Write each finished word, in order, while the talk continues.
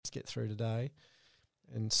get through today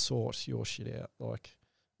and sort your shit out. Like,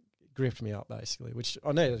 gripped me up, basically, which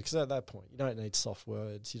I needed, because at that point, you don't need soft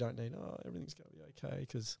words. You don't need, everything's going to be okay,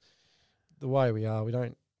 because the way we are,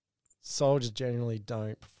 soldiers generally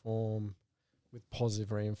don't perform with positive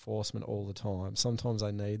reinforcement all the time. Sometimes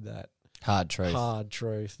they need that hard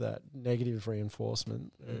truth, that negative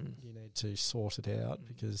reinforcement. You need to sort it out,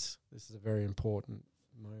 because this is a very important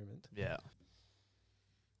moment. Yeah.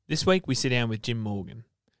 This week we sit down with Jim Morgan,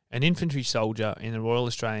 an infantry soldier in the Royal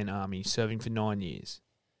Australian Army serving for 9 years.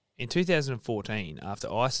 In 2014,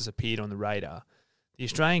 after ISIS appeared on the radar, the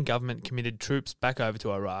Australian government committed troops back over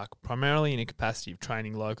to Iraq, primarily in a capacity of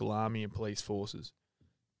training local army and police forces.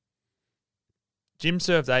 Jim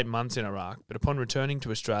served 8 months in Iraq, but upon returning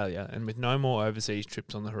to Australia and with no more overseas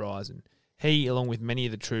trips on the horizon, he, along with many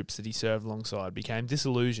of the troops that he served alongside, became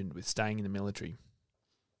disillusioned with staying in the military.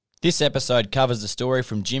 This episode covers the story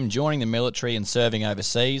from Jim joining the military and serving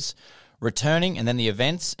overseas, returning, and then the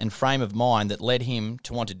events and frame of mind that led him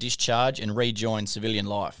to want to discharge and rejoin civilian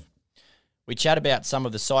life. We chat about some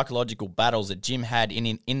of the psychological battles that Jim had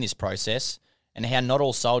in this process, and how not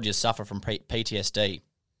all soldiers suffer from PTSD.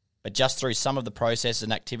 But just through some of the processes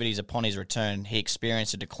and activities upon his return, he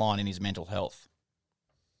experienced a decline in his mental health.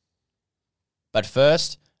 But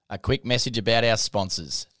first, a quick message about our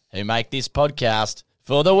sponsors, who make this podcast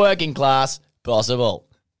for the working class possible.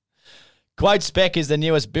 QuoteSpec is the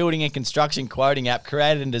newest building and construction quoting app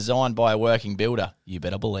created and designed by a working builder. You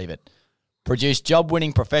better believe it. Produce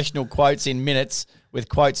job-winning professional quotes in minutes with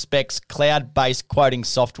QuoteSpec's cloud-based quoting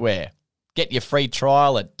software. Get your free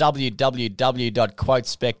trial at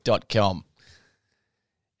www.quotespec.com.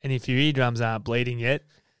 And if your eardrums aren't bleeding yet,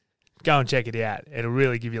 go and check it out. It'll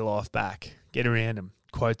really give your life back. Get around them.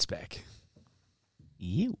 QuoteSpec.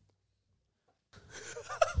 Ew.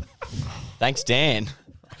 Thanks, Dan.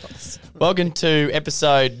 Welcome to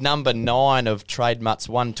episode number 9 of Trade Mutt's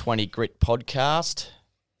 120 Grit podcast,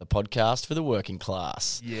 the podcast for the working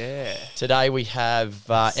class. Yeah. Today we have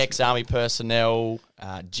ex-Army personnel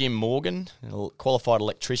Jim Morgan, a qualified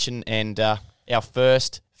electrician, and our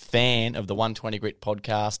first fan of the 120 Grit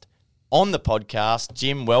podcast on the podcast.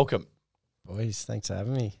 Jim, welcome. Boys, thanks for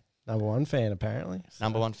having me. Number 1 fan, apparently.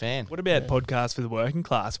 Number 1 fan. What about podcast for the working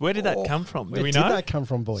class? Where did that come from? Do we know? Where did that come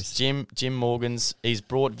from, boys? Jim Morgan's, he's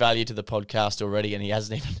brought value to the podcast already, and he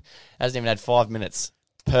hasn't even had 5 minutes.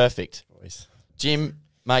 Perfect. Boys. Jim,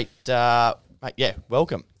 mate, yeah,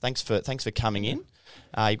 welcome. Thanks for coming in.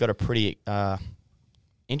 You've got a pretty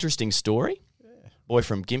interesting story. Yeah. Boy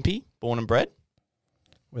from Gympie, born and bred.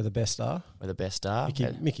 Where the best are.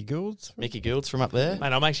 Mickey Goulds. Mickey Goulds from up there.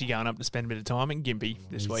 Mate, I'm actually going up to spend a bit of time in Gympie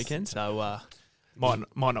this weekend, so might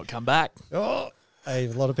not come back. Oh, hey,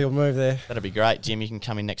 a lot of people move there. That'd be great, Jim. You can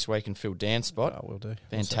come in next week and fill Dan's spot. I will do.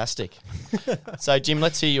 Fantastic. So, Jim,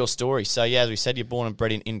 let's hear your story. So, yeah, as we said, you're born and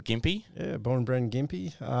bred in Gympie. Yeah, born and bred in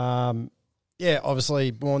Gympie. Yeah,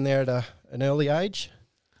 obviously born there at an early age.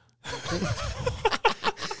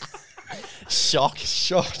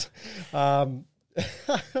 Shocked.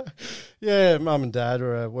 Yeah, mum and dad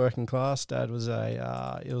were working class. Dad was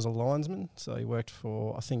a linesman, so he worked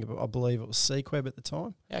for I believe it was Sequeb at the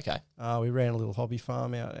time. Okay. We ran a little hobby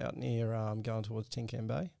farm out near going towards Tincan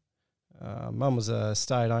Bay. Mum was a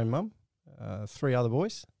stay-at-home mum. 3 other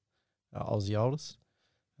boys. I was the oldest.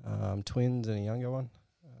 Twins and a younger one.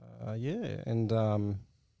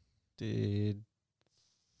 Did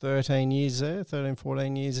 13,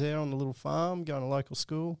 14 years there on the little farm, going to local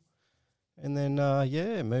school. And then,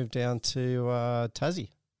 moved down to Tassie.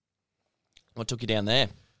 What took you down there?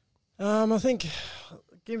 I think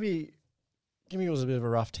Gympie was a bit of a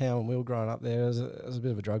rough town when we were growing up there. It was a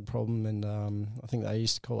bit of a drug problem, and I think they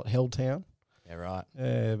used to call it Hell Town. Yeah, right.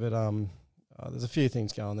 Yeah, but there's a few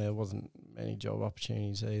things going there. There wasn't many job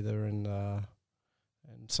opportunities either, and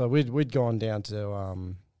so we'd gone down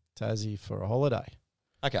to Tassie for a holiday.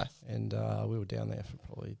 Okay. And we were down there for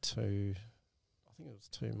probably 2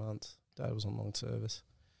 months. Dad was on long service,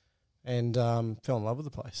 and fell in love with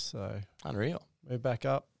the place. So unreal. Moved back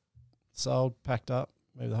up, sold, packed up,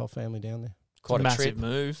 moved the whole family down there. Quite a massive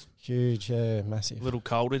move. Huge, yeah, massive. A little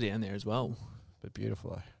colder down there as well, but beautiful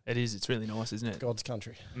though. It is. It's really nice, isn't it? God's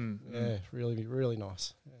country. Yeah, really, really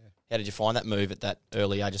nice. Yeah. How did you find that move at that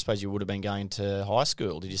early age? I suppose you would have been going to high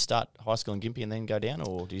school. Did you start high school in Gympie and then go down,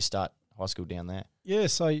 or did you start high school down there? Yeah,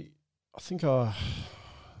 so I think they're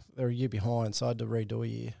a year behind, so I had to redo a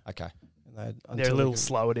year. Okay. And they're a little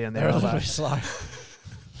slower down there. They're a little bit slow.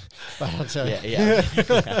 But I'll tell you. Yeah.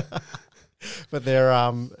 But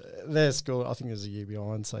their school, I think, is a year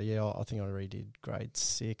behind. So, yeah, I think I redid grade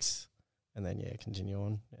 6 and then, continue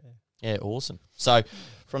on. Yeah. Yeah, awesome. So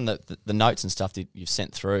from the notes and stuff that you've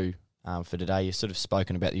sent through for today, you've sort of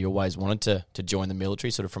spoken about that you always wanted to join the military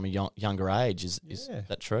sort of from a younger age. Is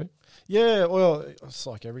that true? Yeah, well, it's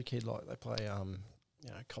like every kid, like they play,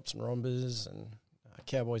 cops and rombers and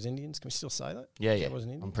Cowboys Indians. Can we still say that? Yeah, Cowboys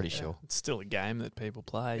and Indians? I'm pretty sure. It's still a game that people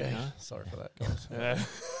play, you know. Sorry for that, guys. Yeah.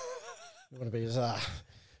 You want to be as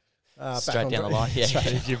Straight down the line.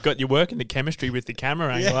 Yeah. You're working the chemistry with the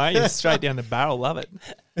camera angle, eh? You're straight down the barrel. Love it.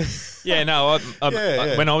 Yeah, no.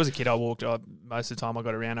 When I was a kid, most of the time I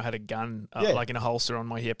got around, I had a gun, like in a holster on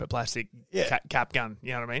my hip, a plastic cap gun.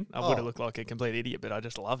 You know what I mean? I would have looked like a complete idiot, but I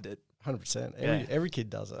just loved it. 100%. Every kid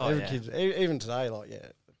does it. Oh, every kid, even today,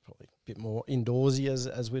 probably a bit more indoorsy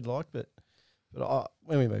as we'd like. But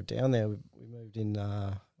when we moved down there, we moved in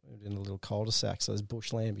a little cul-de-sac, so there's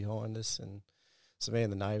bushland behind us, and so me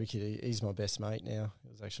and the neighbour kid, he's my best mate now.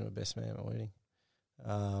 He was actually my best man at my wedding.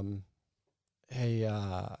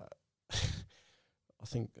 I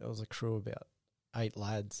think there was a crew of about 8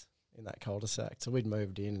 lads in that cul-de-sac. So we'd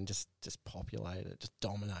moved in and just populated it, just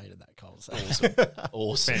dominated that cul-de-sac.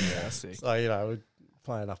 Awesome. Fantastic. So, we're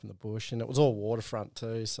playing up in the bush, and it was all waterfront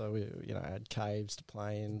too. So we, had caves to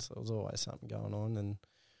play in. So there was always something going on, and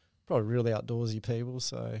probably really outdoorsy people.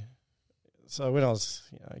 So when I was,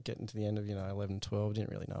 getting to the end of, 11, 12, didn't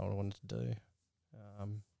really know what I wanted to do.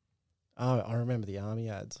 I remember the army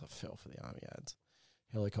ads. I fell for the army ads.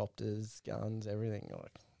 Helicopters, guns, everything.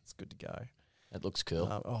 It's good to go. That looks cool.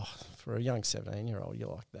 For a young 17-year-old, you're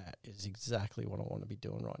like, that is exactly what I want to be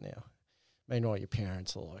doing right now. Meanwhile, your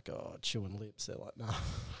parents are like, chewing lips. They're like, no.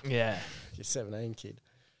 Yeah. You're 17, kid.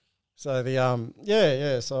 So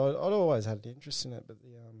so I'd always had an interest in it, but the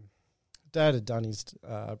dad had done his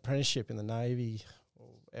apprenticeship in the Navy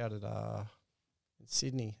out at in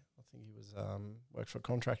Sydney. I think he was worked for a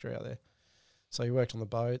contractor out there. So he worked on the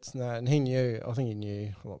boats and that, and I think he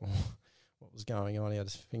knew a lot more what was going on. He had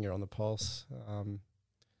his finger on the pulse.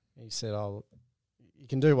 He said, you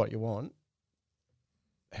can do what you want.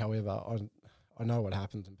 However, I know what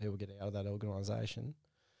happens when people get out of that organisation.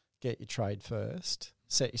 Get your trade first,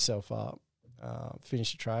 set yourself up,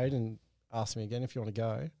 finish your trade, and ask me again if you want to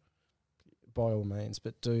go, by all means,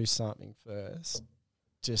 but do something first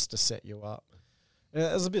just to set you up. And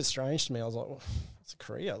it was a bit strange to me. I was like, well, it's a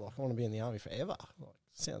career. Like, I want to be in the army forever. Like,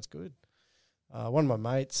 sounds good. One of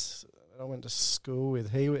my mates that I went to school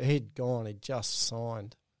with, he'd gone, he'd just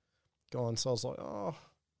signed, gone. So I was like, I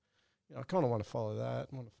kind of want to follow that.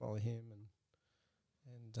 I want to follow him.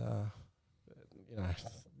 And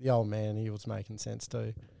the old man, he was making sense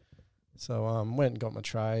too. So went and got my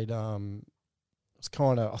trade. It was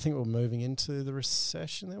kind of, I think we were moving into the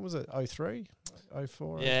recession then. Was it 03,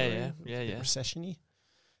 04? Yeah. Recession-y.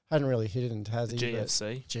 Hadn't really hit it in Tassie.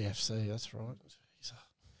 GFC. GFC, that's right. Jeez.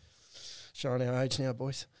 Showing our age now,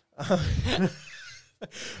 boys. So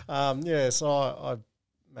I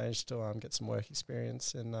managed to get some work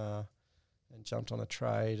experience and jumped on a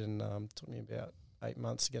trade, and took me about 8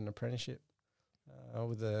 months to get an apprenticeship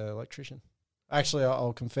with the electrician. Actually,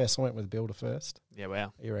 I'll confess, I went with builder first. Yeah,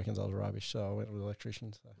 wow. He reckons I was rubbish, so I went with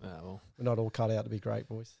electrician. So well. We're not all cut out to be great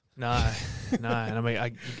boys. No. And I mean,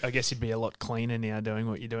 I guess you'd be a lot cleaner now doing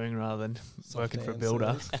what you're doing rather than working for a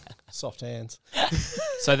builder. Soft hands.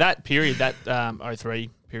 So that period, that 03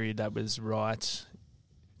 period, that was right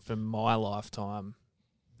for my lifetime.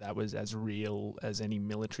 That was as real as any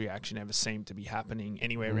military action ever seemed to be happening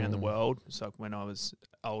anywhere around the world. So when I was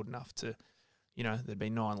old enough to, there'd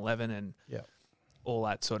been 9/11 and all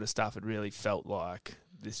that sort of stuff. It really felt like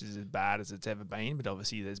this is as bad as it's ever been. But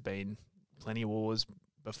obviously there's been plenty of wars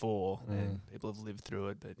before and people have lived through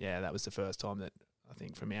it. But yeah, that was the first time that I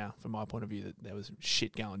think from my point of view that there was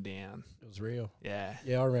shit going down. It was real. Yeah.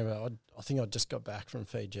 Yeah, I remember. I think I just got back from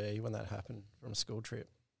Fiji when that happened from a school trip.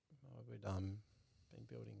 We'd been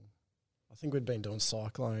building. I think we'd been doing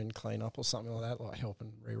cyclone cleanup or something like that, like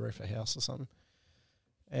helping re-roof a house or something.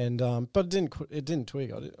 And but it didn't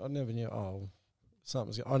twig. I never knew.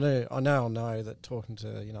 Something's. I know that talking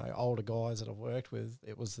to older guys that I've worked with,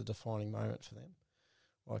 it was the defining moment for them.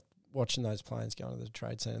 Like watching those planes going to the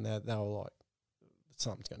trade center, they were like,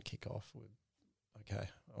 something's going to kick off. Okay,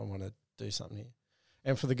 I want to do something here.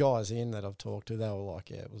 And for the guys in that I've talked to, they were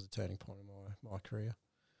like, it was a turning point in my career.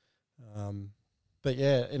 But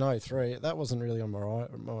yeah, in 03, that wasn't really on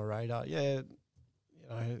my radar. Yeah,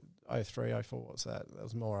 03, 04, what's that? That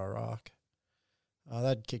was more Iraq.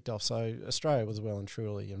 That kicked off, so Australia was well and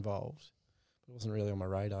truly involved. It wasn't really on my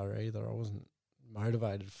radar either. I wasn't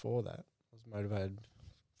motivated for that. I was motivated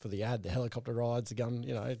for the helicopter rides, the gun,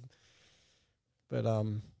 But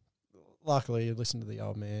luckily, I listened to the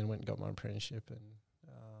old man, went and got my apprenticeship and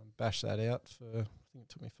bashed that out for think it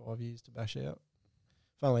took me 5 years to bash out.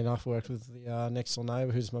 Funnily enough, worked with the next door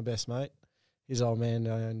neighbour, who's my best mate. His old man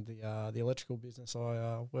owned the electrical business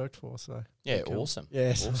I worked for. So Yeah, cool. awesome.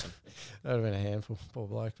 Yeah, Awesome. that would have been a handful, poor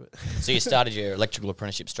bloke. But So you started your electrical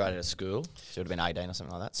apprenticeship straight out of school. So it would have been 18 or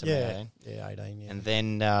something like that. 17, 18. yeah, 18. Yeah. And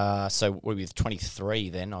then, so were you 23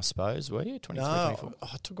 then, I suppose, were you? 23, 24? No,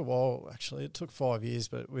 it took a while actually. It took 5 years,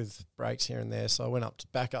 but with breaks here and there. So I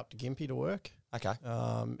went back up to Gympie to work. Okay.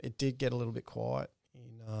 It did get a little bit quiet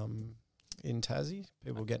in Tassie.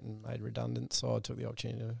 People were getting made redundant, so I took the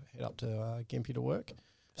opportunity to head up to Gympie to work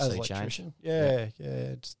as an Sea change. electrician. Yeah,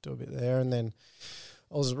 just do a bit there, and then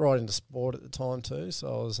I was right into sport at the time too. So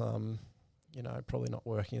I was, probably not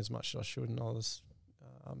working as much as I should, and I was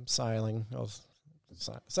sailing.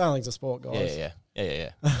 Sailing's a sport, guys.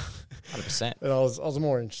 Yeah. 100%. But I was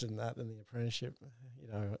more interested in that than the apprenticeship.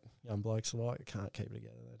 Young blokes are like, can't keep it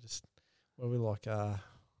together. They're just, we like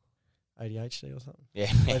ADHD or something.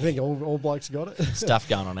 Yeah. I think all blokes got it. Stuff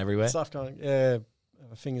going on everywhere. Stuff going,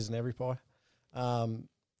 fingers in every pie. So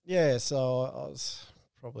I was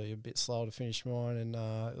probably a bit slow to finish mine, and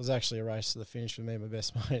it was actually a race to the finish for me and my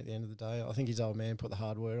best mate at the end of the day. I think his old man put the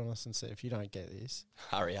hard word on us and said, if you don't get this,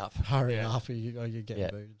 Hurry up. hurry up, or you're getting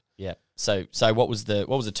booted. Yeah. So what was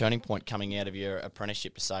the turning point coming out of your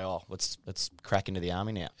apprenticeship to say, oh, let's crack into the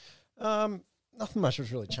army now? Nothing much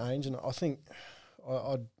was really changed, and I think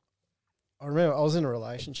I remember I was in a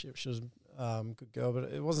relationship. She was a good girl, but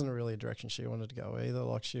it wasn't really a direction she wanted to go either.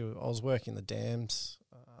 Like I was working the dams,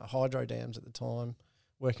 hydro dams at the time,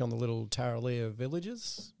 working on the little Tarraleah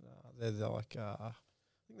villages. They're like I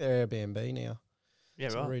think they're Airbnb now. Yeah,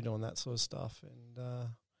 so right. redoing that sort of stuff,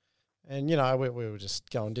 and we were just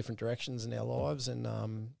going different directions in our lives,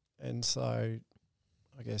 and so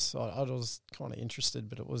I guess I was kind of interested,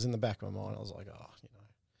 but it was in the back of my mind. I was like,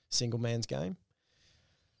 single man's game.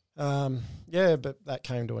 But that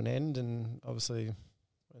came to an end, and obviously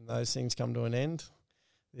when those things come to an end,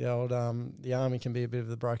 the old the army can be a bit of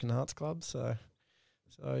the broken hearts club. So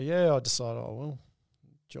I decided I will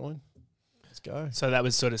join. Let's go. So that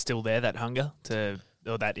was sort of still there, that hunger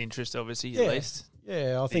or that interest, obviously, at least.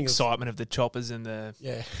 Yeah, I think excitement of the choppers and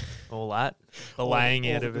all that, the all laying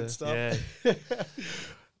all out the of good it. stuff. Yeah.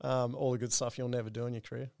 All the good stuff you'll never do in your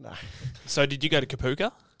career. No. So did you go to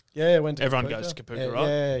Kapuka? Yeah, I went to Everyone Kapuka. goes to Kapuka,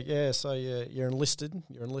 right? Yeah. So you're enlisted.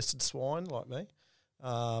 You're enlisted swine like me.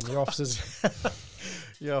 Your officers,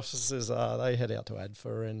 they head out to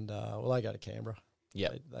ADFA and they go to Canberra. Yeah,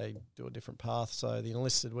 they do a different path. So the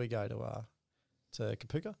enlisted, we go to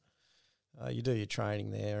Kapuka. You do your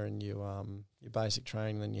training there and your basic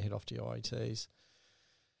training, then you head off to your IETs.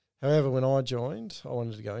 However, when I joined, I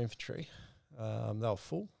wanted to go infantry. They were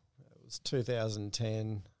full. It was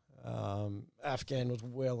 2010. Afghan was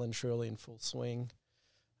well and truly in full swing.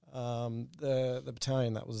 The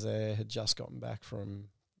battalion that was there had just gotten back from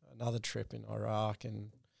another trip in Iraq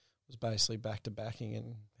and was basically back to backing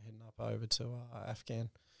and heading up over to Afghan.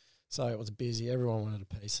 So it was busy. Everyone wanted a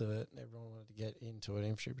piece of it. Everyone wanted to get into an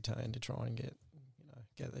infantry battalion to try and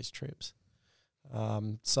get these trips.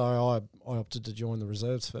 So I opted to join the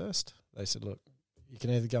reserves first. They said, look, you can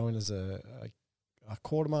either go in as a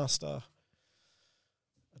quartermaster,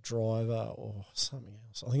 a driver, or something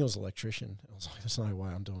else. I think it was electrician. I was like, there's no way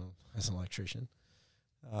I'm doing it as an electrician.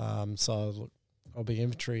 So look, I'll be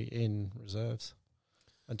infantry in reserves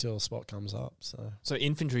until a spot comes up. So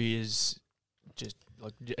infantry is just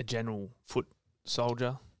like a general foot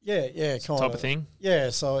soldier, yeah, kind type of thing. Yeah,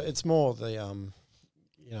 so it's more the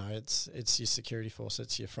it's your security force,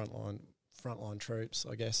 it's your frontline troops,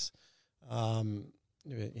 I guess.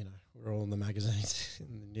 We're all in the magazines,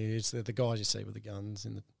 in the news. They're the guys you see with the guns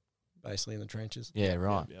basically in the trenches. Yeah,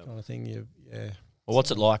 right. Yep. Kind of thing. Well, what's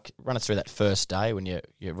it like? Run us through that first day when you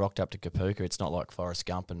rocked up to Kapuka. It's not like Forrest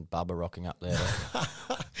Gump and Bubba rocking up there.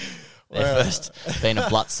 They're first being a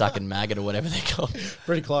blut-sucking maggot or whatever they're called.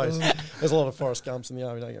 Pretty close. There's a lot of Forrest Gumps in the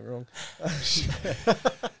army, don't get me wrong.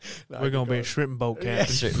 We're going to be a shrimp and boat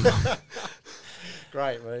captain.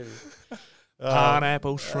 Great movie.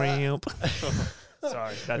 Pineapple shrimp.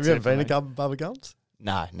 Sorry, that's have you ever been to Bubba Gumps?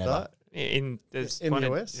 No, never. There's in one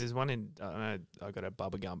the US? There's one in. I got a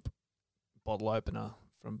Bubba Gump bottle opener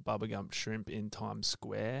from Bubba Gump Shrimp in Times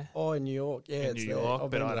Square. Oh, in New York, yeah, in New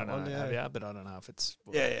York, but I don't know. One, yeah. Have you? But I don't know if it's.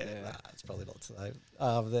 Yeah. It's probably not today.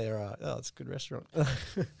 It's a good restaurant.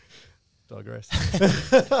 Digress.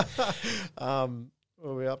 What are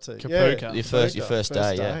we up to? Kapuka. Your first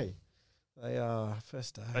day. Yeah.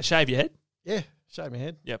 First day. They shave your head. Yeah, shave my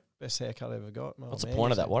head. Yep. Best haircut I ever got. What's the point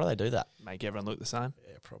of that? Why do they do that? Make everyone look the same.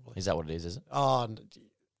 Yeah, probably. Is that what it is it? Oh,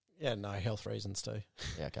 Yeah, no, health reasons too.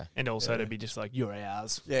 Yeah, okay. And also Yeah. to be just like, you're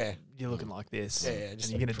ours. Yeah. You're looking like this. Yeah, and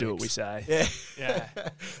just you're going to like do what we pricks. say. Yeah. Yeah.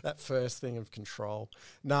 That first thing of control.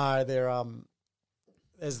 No, there's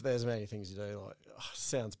many things you do. Like,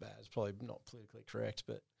 sounds bad. It's probably not politically correct,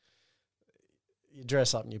 but you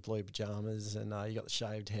dress up in your blue pajamas and you got the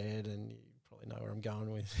shaved head, and you probably know where I'm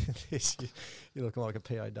going with this. You're looking like a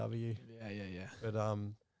POW. Yeah. But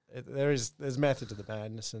there's method to the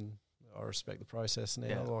madness, and I respect the process now.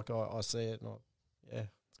 Yeah. Like I see it, and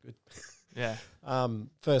it's good. Yeah.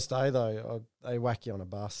 First day though, they whack you on a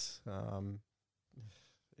bus. I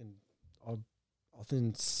was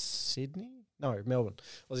in Sydney, no, Melbourne.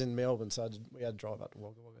 I was in Melbourne, so we had to drive up to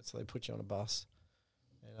Wagga Wagga. So they put you on a bus,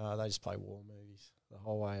 and they just play war movies the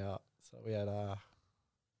whole way up. So we had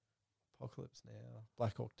Apocalypse Now,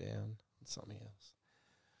 Black Hawk Down, and something else.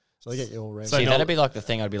 So they get you all ready. See, that'd be like the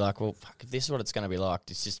thing. I'd be like, well, fuck, if this is what it's going to be like,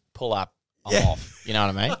 just pull up, I'm off. You know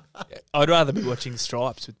what I mean? I'd rather be watching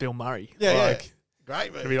Stripes with Bill Murray. Yeah.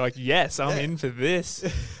 Great To movie. be like, yes, I'm in for this.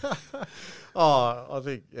 I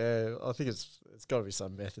think it's got to be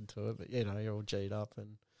some method to it, but you're all G'd up,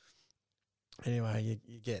 and anyway,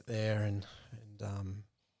 you get there, and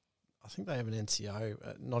I think they have an NCO,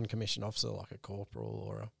 a non-commissioned officer, like a corporal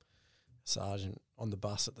or a sergeant on the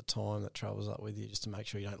bus at the time that travels up with you, just to make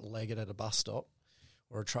sure you don't leg it at a bus stop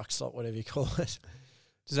or a truck stop, whatever you call it.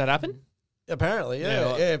 Does that happen? Apparently, Yeah,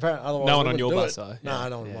 like- apparently. Otherwise, No one we on your wouldn't do bus, it. though. No, Yeah.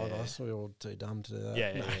 no one on my Yeah, bus. We're all too dumb to do that.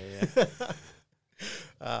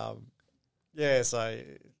 Yeah. So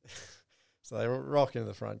they rock into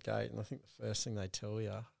the front gate, and I think the first thing they tell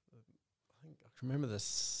you, I can remember the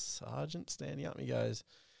sergeant standing up, and he goes,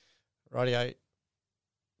 "Radio,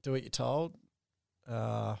 do what you're told, in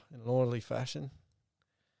an orderly fashion,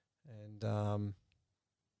 and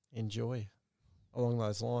enjoy." Along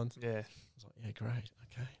those lines, Yeah. I was like, "Yeah, great,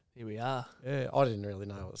 okay." Here we are. Yeah, I didn't really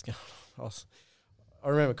know what was going on. I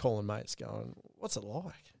remember calling mates going, "What's it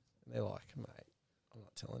like?" And they're like, "Mate, I'm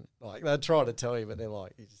not telling you." Like, they try to tell you, but they're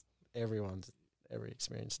like, every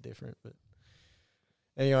experience is different. But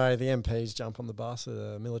anyway, the MPs jump on the bus with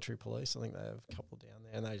the military police. I think they have a couple down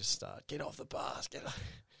there, and they just start, "Get off the bus, get off."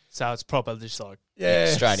 So it's proper just like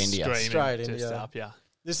Straight India. screaming Straight just India. up, yeah.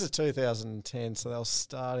 This is 2010, so they were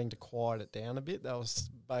starting to quiet it down a bit. They was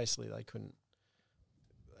basically they couldn't.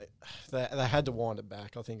 They had to wind it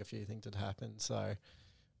back. I think a few things had happened. So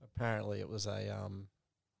apparently it was a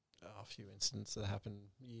few incidents that happened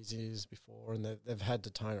years before, and they've had to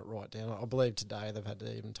tone it right down. I believe today they've had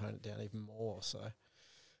to even tone it down even more. So,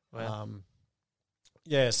 Wow.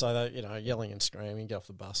 so they yelling and screaming, get off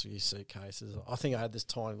the bus with your suitcases. I think I had this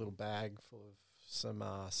tiny little bag full of some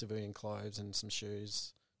civilian clothes and some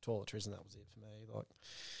shoes, toiletries, and that was it for me. Like,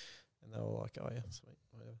 and they were like, "Oh yeah, sweet,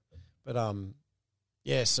 whatever." But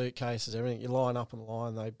suitcases, everything. You line up on the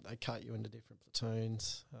line. They cut you into different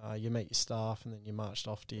platoons. You meet your staff, and then you marched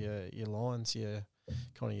off to your lines, your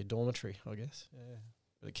kind of your dormitory, I guess. Yeah,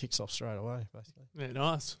 but it kicks off straight away, basically. Yeah,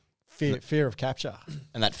 nice. Fear of capture.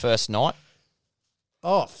 And that first night,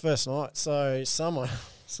 Oh, first night. So someone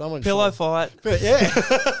Pillow shot- fight. But yeah,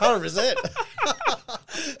 100%.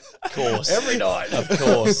 of course. Every night. Of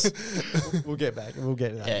course. We'll get back. We'll get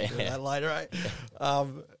to that, Yeah, do yeah. that later,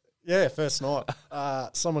 first night.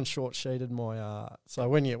 Someone short-sheeted my... so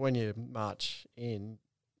when you march in,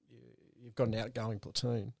 you've got an outgoing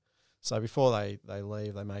platoon. So before they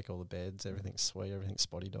leave, they make all the beds. Everything's sweet. Everything's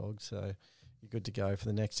spotty dog. So you're good to go for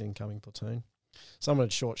the next incoming platoon. Someone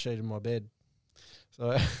had short-sheeted my bed.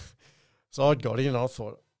 So I'd got in and I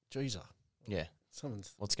thought, geez, Yeah.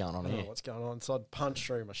 someone's... What's going I on don't know here? what's going on. So I'd punched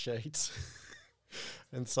through my sheets.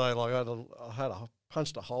 And so like I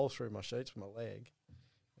punched a hole through my sheets with my leg.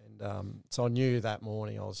 And so I knew that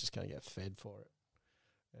morning I was just going to get fed for it.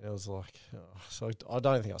 And it was like, so I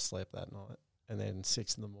don't think I slept that night. And then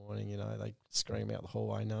 6 in the morning, they scream out the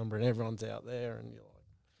hallway number and everyone's out there and you're like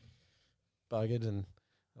buggered and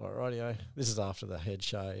all right, rightio. This is after the head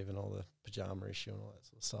shave and all the pajama issue and all that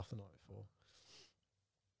sort of stuff the night before.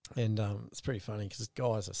 And it's pretty funny because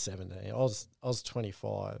guys are 17. I was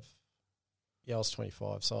 25. Yeah, I was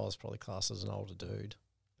 25, so I was probably classed as an older dude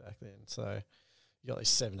back then. So you got these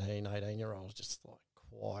 17, 18-year-olds just like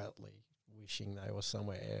quietly wishing they were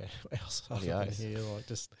somewhere else other than oath. here. Like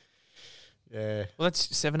just, yeah. Well,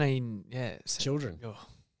 that's 17. Yeah. Children. Oh.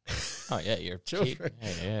 Oh, yeah, you're a Children.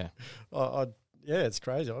 kid. Yeah. Yeah, it's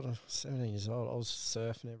crazy. I was 17 years old. I was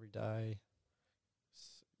surfing every day.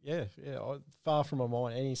 Yeah. Far from my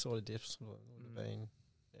mind, any sort of discipline would have been,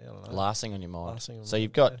 I don't know. Last thing on your mind. Last thing on So my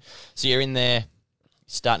you've mind, got, so you're in there,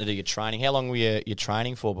 starting to do your training. How long were you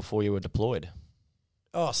training for before you were deployed?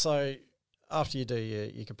 Oh, so after you do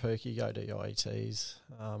your Kapuki, you go do your IETs.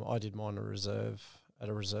 I did mine at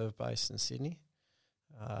a reserve base in Sydney.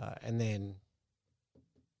 And then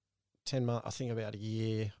 10 months, I think about a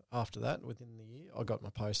year after that, within the year, I got my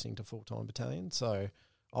posting to full-time battalion. So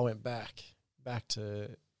I went back to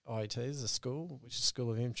IETs, the school, which is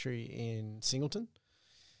School of Infantry in Singleton,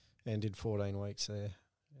 and did 14 weeks there.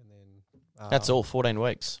 And then That's all, 14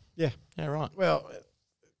 weeks. Yeah. Yeah, right. Well,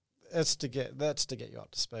 that's to get you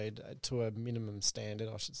up to speed to a minimum standard,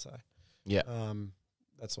 I should say. Yeah.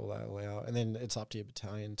 That's all they allow, and then it's up to your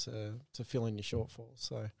battalion to fill in your shortfall.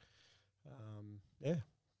 So, yeah.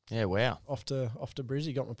 Yeah, wow. Off to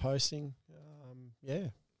Brizzy, got my posting.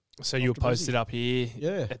 So you were After Brizzy. posted up here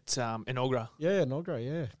Yeah. at Enoggera. Yeah, Nogra,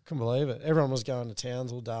 yeah. Couldn't believe it. Everyone was going to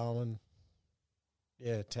Townsville, Darwin.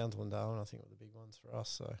 Yeah, Townsville and Darwin, I think, were the big ones for us.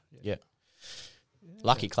 So, Yeah. Yeah.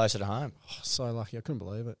 Lucky, closer to home. Oh, so lucky. I couldn't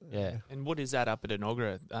believe it. Yeah. And what is that up at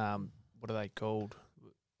Enoggera? What are they called?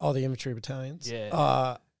 Oh, the infantry battalions.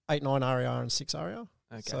 Yeah. 8, 9 RER and 6 RER.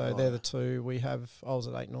 Okay, So right. they're the two we have. I was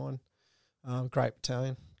at 8, 9. Great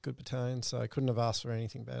battalion, good battalion. So I couldn't have asked for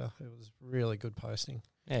anything better. It was really good posting.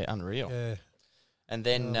 Yeah, unreal. Yeah. And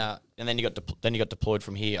then you got deployed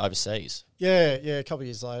from here overseas. Yeah, a couple of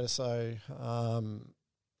years later. So,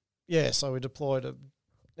 so we deployed.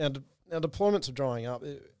 Now deployments are drying up.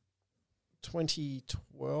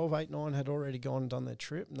 2012, 8, 9 had already gone and done their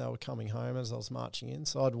trip, and they were coming home as I was marching in.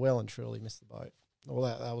 So I'd well and truly missed the boat. Well,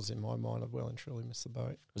 that was in my mind. I'd well and truly missed the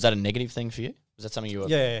boat. Was that a negative thing for you? Was that something you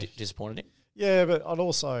were disappointed in? Yeah, but I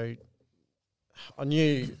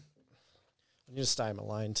knew to stay in my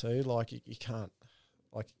lane too. Like you can't,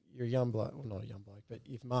 like you're a young bloke, well not a young bloke, but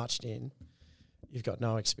you've marched in, you've got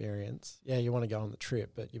no experience. Yeah, you want to go on the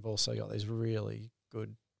trip, but you've also got these really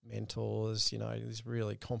good mentors, these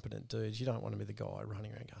really competent dudes. You don't want to be the guy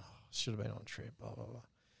running around going, oh, should have been on a trip, blah, blah, blah.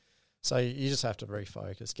 So you just have to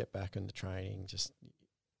refocus, get back into training. Just,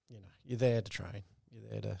 you're there to train. You're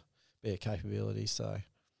there to be a capability. So,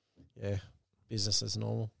 yeah, business as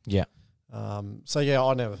normal. Yeah. I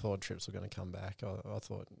never thought trips were going to come back. I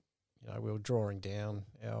thought, we were drawing down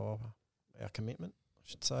our commitment, I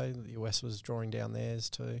should say. The US was drawing down theirs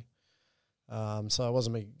too. So it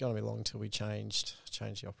wasn't going to be long until we changed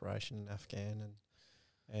the operation in Afghan,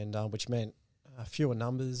 and which meant fewer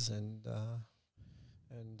numbers and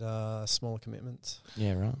smaller commitments.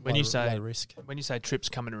 Yeah, right. When you Low risk. When you say trips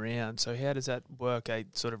coming around, so how does that work? They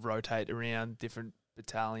sort of rotate around different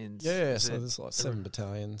battalions. Yeah, Is so it there's like 7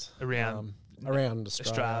 battalions around around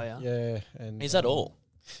Australia. Yeah, and Is that all?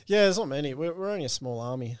 Yeah, there's not many. We're only a small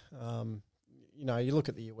army. You look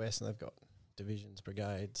at the US and they've got divisions,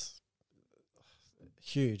 brigades,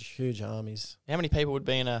 huge armies. How many people would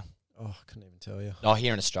be in a... Oh, I couldn't even tell you. Oh,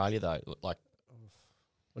 here in Australia, though, like...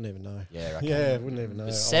 Wouldn't even know. Yeah, okay. Yeah, wouldn't even know.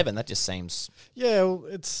 But 7, that just seems... Yeah, well,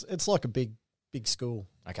 it's like a big school.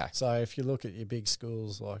 Okay. So if you look at your big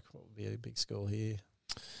schools, like what would be a big school here?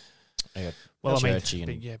 Yeah, Well, I mean, Churchy and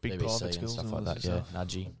big BBC private and schools stuff and like all that. this Yeah, stuff.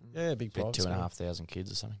 nudgy. Yeah, big private school. 2,500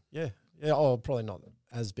 kids or something. Yeah. Oh, probably not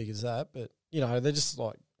as big as that, but they're just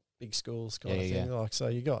like big schools kind of thing. Yeah. Like so,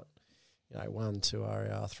 you got 1, 2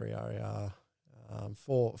 RER, 3 RER,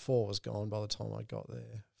 4 was gone by the time I got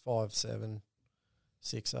there. 5, 7,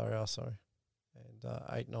 6 RER, sorry, and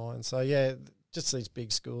 8, 9. So yeah, just these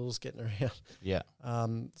big schools getting around. Yeah.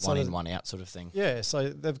 So One in, one out sort of thing. Yeah, so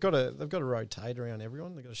they've got to rotate around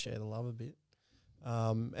everyone. They've got to share the love a bit.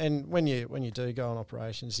 And when you do go on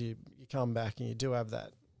operations, you come back and you do have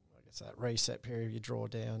that, I guess, that reset period. You draw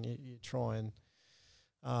down. You try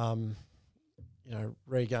and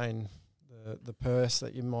regain the purse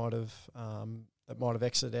that you might have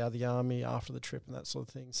exited out of the army after the trip and that sort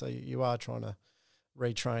of thing. So you are trying to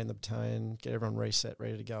retrain the battalion, get everyone reset,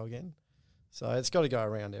 ready to go again. So it's got to go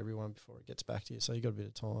around everyone before it gets back to you. So you got a bit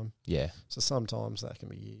of time. Yeah. So sometimes that can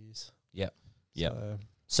be years. Yep.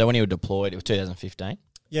 So when you were deployed, it was 2015?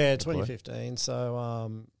 yeah, Deployed. 2015.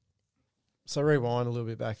 So rewind a little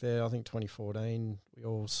bit back there. I think 2014 we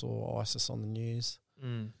all saw ISIS on the news.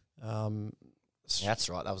 Mm. Yeah, that's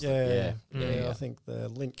right. That was Yeah, yeah. I think the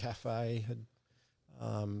Lint Cafe had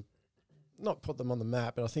not put them on the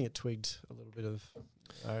map, but I think it twigged a little bit of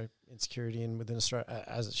insecurity within Australia,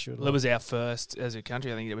 as it should. Well, it was our first, as a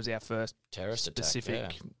country, I think it was our first Terrorist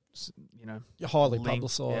specific, attack, highly link-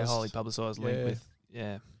 publicised. Yeah, highly publicised link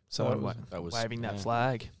Yeah. with, So someone that was- waving that yeah.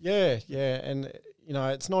 flag. Yeah, and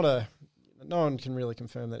it's not no one can really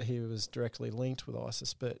confirm that he was directly linked with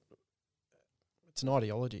ISIS, but it's an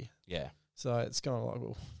ideology. Yeah. So it's kind of like,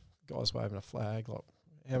 well, guys waving a flag. Like,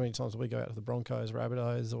 how many times do we go out to the Broncos,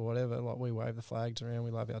 Rabbitohs, or whatever? Like, we wave the flags around. We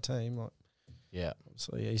love our team. Like, Yeah.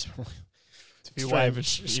 so yeah, he's probably If you're waving,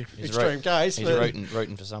 extreme case. He's but-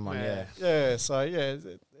 rooting for someone, yeah. Yeah, so yeah,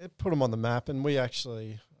 it put them on the map, and we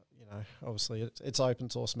actually, obviously it's open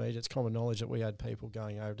source media. It's common knowledge that we had people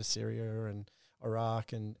going over to Syria and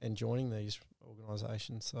Iraq and joining these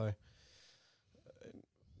organisations. So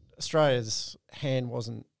Australia's hand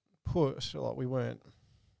wasn't pushed, like we weren't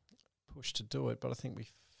pushed to do it, but I think we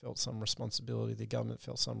felt some responsibility. The government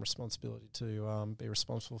felt some responsibility to be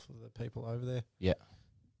responsible for the people over there. Yeah.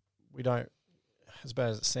 We don't, as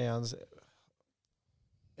bad as it sounds,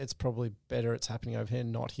 it's probably better it's happening over here,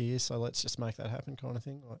 not here. So let's just make that happen, kind of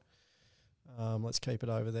thing. Like, let's keep it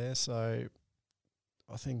over there. So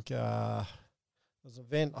I think there was an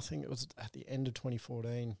event. I think it was at the end of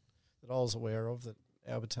 2014 that I was aware of, that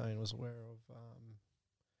our battalion was aware of.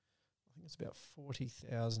 I think it's about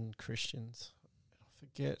 40,000 Christians. I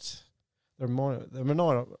forget they're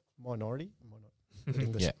minority.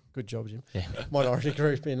 English. Yeah. Good job, Jim. Yeah. Minority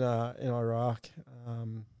group in Iraq.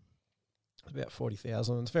 About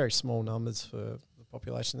 40,000. It's very small numbers for the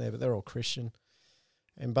population there, but they're all Christian.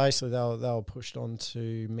 And basically, they were pushed on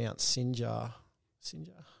to Mount Sinjar,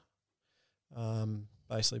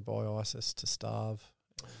 basically by ISIS to starve.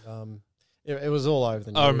 And, it was all over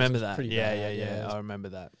the news. I remember It was that. pretty Yeah, bad. yeah. It was I remember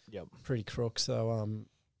that. Yep. pretty crook. So,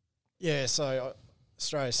 so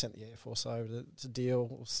Australia sent the Air Force over to deal.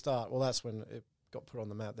 Well, that's when it got put on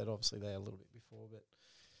the map. That obviously there a little bit before, but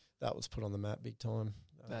that was put on the map big time.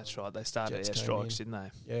 That's right. They started Jets came airstrikes, in.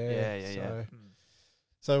 didn't they? Yeah.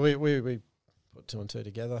 So, So we put two and two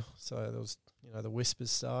together. So there was, the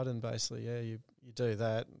whispers started, and basically, you do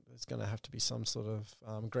that. There's going to have to be some sort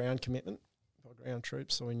of ground commitment by ground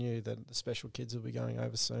troops. So we knew that the special kids will be going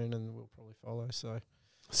over soon, and we'll probably follow. So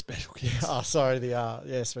special kids. sorry,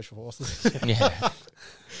 the special forces. Yeah.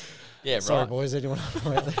 Yeah, Sorry, right. boys. Anyone?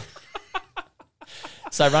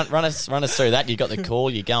 So run us through that. You got the call.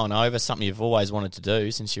 You're going over something you've always wanted to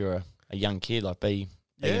do since you were a young kid. Like be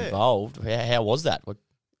involved. How was that?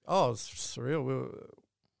 Oh, it's surreal. We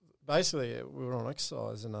were on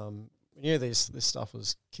exercise, and we knew this stuff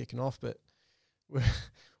was kicking off. But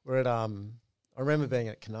we're at I remember being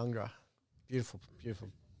at Canungra, beautiful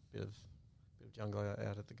bit of jungle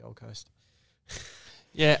out at the Gold Coast.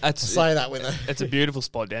 Yeah, I say that with it's a beautiful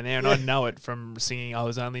spot down there, and I know it from singing. I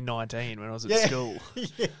was only 19 when I was at school.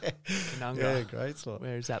 yeah, Canungra. yeah, great spot.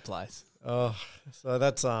 Where is that place? Oh, so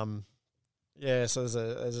that's So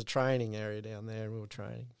there's a training area down there, and we were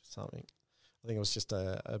training for something. I think it was just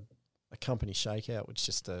a company shakeout, which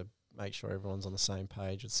just to make sure everyone's on the same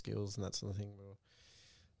page with skills and that sort of thing.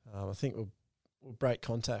 I think we'll break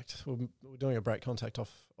contact. We're doing a break contact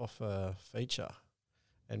off a feature,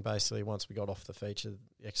 and basically once we got off the feature,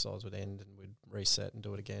 the exercise would end, and we'd reset and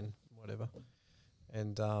do it again, whatever.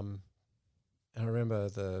 And I remember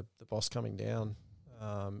the boss coming down.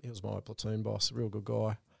 He was my platoon boss, a real good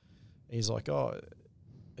guy. He's like, "Oh,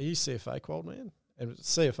 are you CFA qualified, man?" And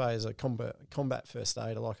CFA is a combat first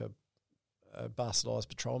aider, like a bastardised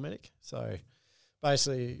patrol medic. So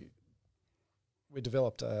basically, we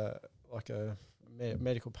developed a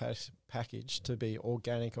medical package to be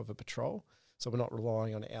organic of a patrol. So we're not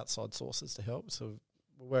relying on outside sources to help. So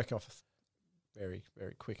we're working off a very,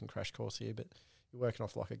 very quick and crash course here, but you're working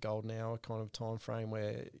off like a golden hour kind of time frame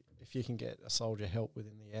where if you can get a soldier help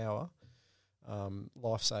within the hour,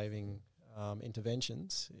 life-saving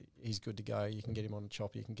interventions, he's good to go. You can get him on a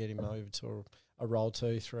chopper, you can get him over to a Roll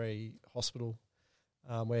 2, 3 hospital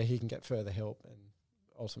where he can get further help and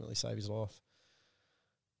ultimately save his life,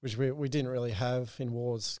 which we didn't really have in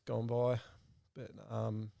wars gone by. But,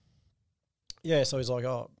 so he's like,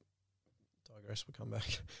 "Oh, digress, we'll come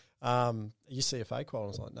back. Are you CFA qual?" I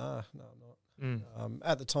was like, no, I'm not.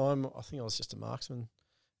 At the time, I think I was just a marksman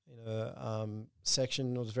in a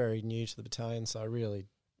section. I was very new to the battalion, so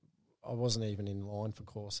I wasn't even in line for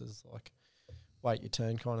courses, like wait your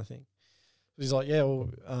turn kind of thing. But he's like, "Yeah, well,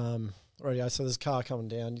 radio, so there's a car coming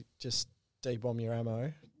down, you just de-bomb your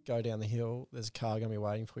ammo, go down the hill, there's a car going to be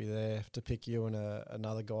waiting for you there to pick you and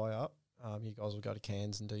another guy up. You guys will go to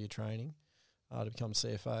Cairns and do your training to become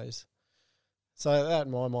CFAs." So that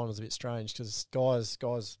in my mind was a bit strange because guys,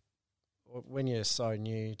 when you're so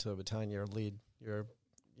new to a battalion, you're a lid, you're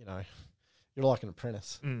like an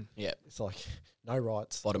apprentice. Yeah. It's like no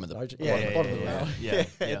rights. Bottom of the bottom of the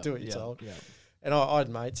barrel. Do what you're told. Yeah. And I had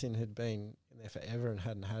mates who'd been in there forever and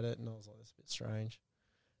hadn't had it, and I was like, that's a bit strange.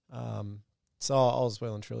 So I was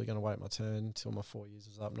well and truly going to wait my turn until my 4 years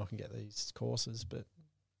was up and I can get these courses, but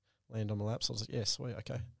land on my lap. So I was like, yeah, sweet,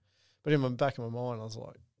 okay. But in the back of my mind, I was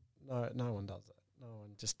like, no one does that. No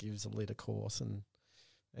one just gives a lid a course. And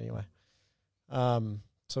anyway, so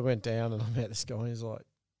I went down and I met this guy. And he's like,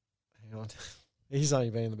 hang on, he's only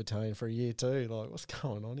been in the battalion for a year too. Like, what's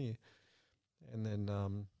going on here? And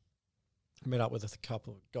then met up with a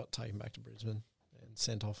couple, got taken back to Brisbane and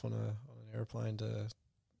sent off on an aeroplane to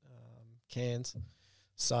Cairns.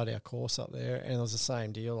 Started our course up there, and it was the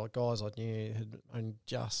same deal. Like, guys I knew had only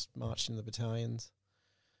just marched into the battalions,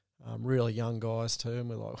 really young guys too, and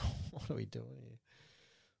we're like, what are we doing here?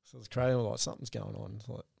 So it's crazy. We're like, something's going on. It's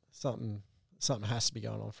like something has to be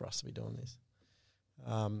going on for us to be doing this.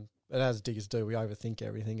 But as diggers do, we overthink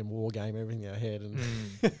everything and war game everything in our head, and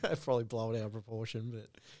probably blow it out of proportion.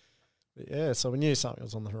 But yeah, so we knew something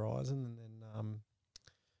was on the horizon, and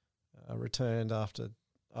then returned after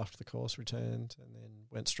the course, and then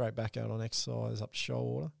went straight back out on exercise up to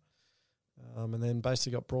Shoalwater, and then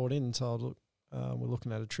basically got brought in and told, look, we're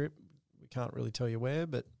looking at a trip. We can't really tell you where,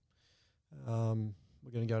 but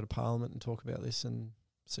we're going to go to Parliament and talk about this and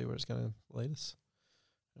see where it's going to lead us.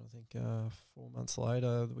 And I think 4 months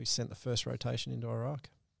later, we sent the first rotation into Iraq.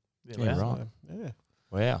 Yeah, right. So, yeah.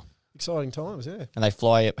 Wow. Exciting times, yeah. And they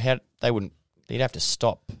fly up. They'd have to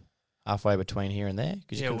stop halfway between here and there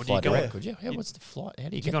because you couldn't fly direct, could you? What's the flight? How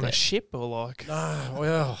do you get on there? a ship or like? No,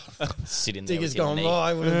 well, Sit in there. diggers with your gone knee.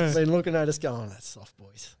 by would have been looking at us going, that's soft,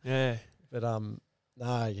 boys. Yeah. But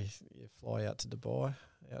no, you fly out to Dubai,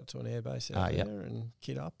 out to an airbase out there and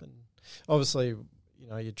kit up. And obviously, you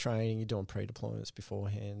know, you're training, you're doing pre-deployments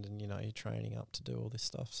beforehand, and, you know, you're training up to do all this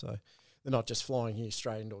stuff. So they're not just flying you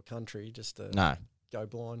straight into a country just to go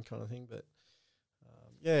blind kind of thing. But,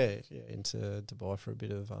 into Dubai for a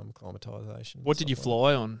bit of acclimatisation. What did you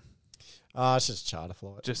fly on? It's just a charter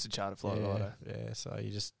flight. Just a charter flight, right? Yeah, so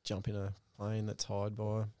you just jump in a plane that's hired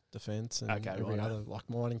by Defence and Okay, other, like,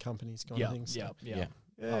 mining companies kind of thing. So. Yeah.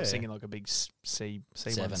 I was thinking like a big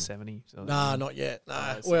C-170. Nah, not yet.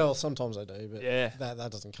 Nah. Well, sometimes I do, but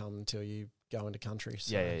that doesn't come until you go into country.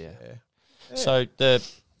 So, yeah. So I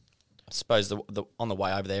suppose the on the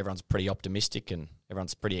way over there, everyone's pretty optimistic and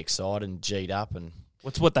everyone's pretty excited and G'd up and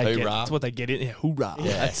what's what they hoorah. get. It's what they get in. Yeah, hoorah!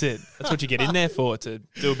 Yeah. That's it. That's what you get in there for, to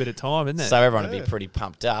do a bit of time, isn't it? So everyone would be pretty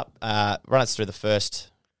pumped up. Run us through the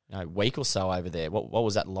first week or so over there. What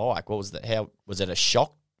was that like? What was How was it a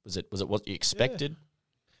shock? Was it what you expected? Yeah.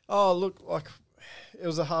 Oh, look, like, it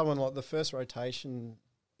was a hard one. Like, the first rotation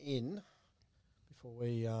in, before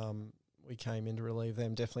we came in to relieve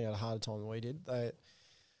them, definitely had a harder time than we did. The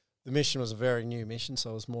mission was a very new mission, so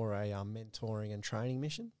it was more a mentoring and training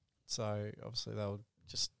mission. So obviously they were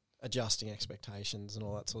just adjusting expectations and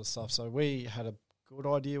all that sort of stuff. So we had a good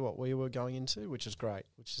idea what we were going into, which is great.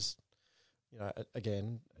 Which is, you know,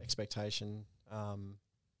 again, expectation. What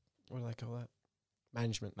do they call that?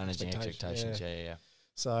 Managing expectations. Yeah.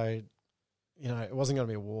 So, you know, it wasn't going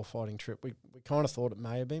to be a war-fighting trip. We kind of thought it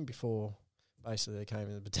may have been before, basically, they came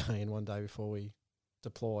in the battalion one day before we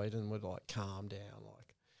deployed and would, like, calm down.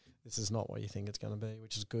 Like, this is not what you think it's going to be,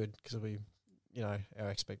 which is good because our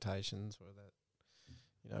expectations were that,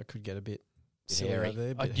 you know, it could get a bit silly hairy.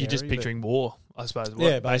 over there. You're just picturing war, I suppose.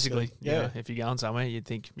 Yeah, basically. yeah. You know, if you're going somewhere, you'd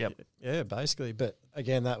think, yep. Yeah, basically. But,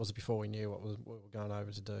 again, that was before we knew what we were going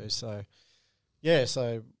over to do. So,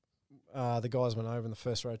 the guys went over in the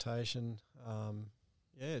first rotation.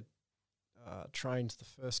 Trained the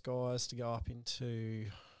first guys to go up into,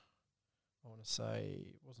 I want to say,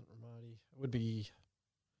 it wasn't Ramadi. It would be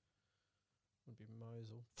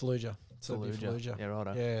Mosul. Fallujah. So it'd be Fallujah. Yeah,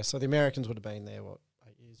 right. Yeah, so the Americans would have been there,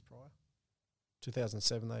 8 years prior?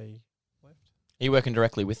 2007 they left. Are you working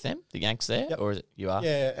directly with them, the Yanks there? Yep. Or is it you are?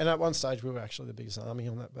 Yeah, and at one stage we were actually the biggest army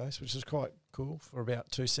on that base, which is quite cool for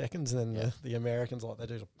about 2 seconds. And then the Americans, like, they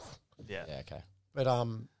do. Yeah, okay. But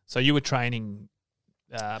so you were training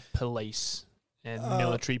police and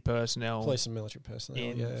military personnel. Police and military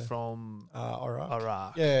personnel, from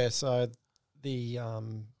Iraq. Yeah, so the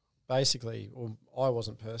basically, well, I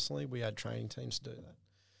wasn't personally. We had training teams to do that.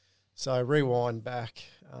 So rewind back.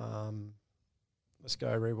 Let's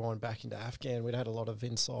go rewind back into Afghan. We'd had a lot of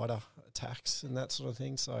insider attacks and that sort of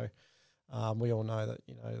thing. So we all know that,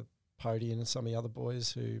 you know, Podian and some of the other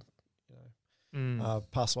boys who, you know,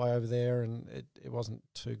 passed away over there, and it wasn't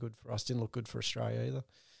too good for us. Didn't look good for Australia either.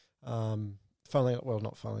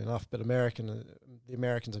 Not funnily enough, but the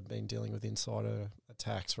Americans have been dealing with insider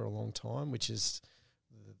attacks for a long time, which is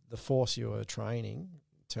the force you are training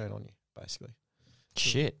turn on you, basically.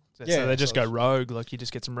 Shit. So they just go rogue, like you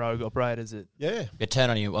just get some rogue operators that... Yeah. They turn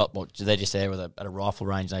on you, what, they're just there at a rifle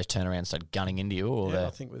range and they just turn around and start gunning into you? Or I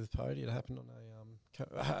think with Pody it happened on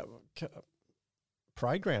a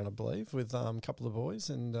parade ground, I believe, with a couple of boys,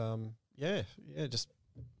 and just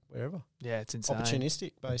wherever. Yeah, it's insane.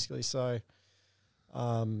 Opportunistic, basically. So,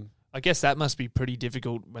 I guess that must be pretty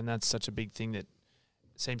difficult when that's such a big thing that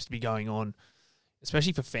seems to be going on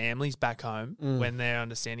especially for families back home Mm. when they're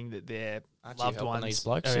understanding that their Actually loved helping ones these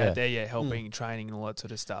blokes, are yeah. out there, helping, training, and all that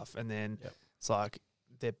sort of stuff, and then Yep. it's like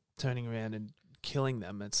they're turning around and killing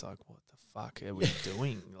them. It's like, what the fuck are we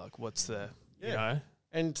doing? Like, what's the you Yeah. know?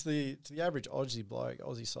 And to the average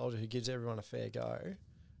Aussie soldier who gives everyone a fair go,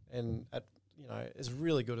 and is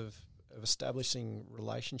really good of establishing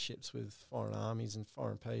relationships with foreign armies and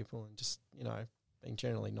foreign people, and just being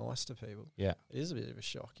generally nice to people. Yeah. It is a bit of a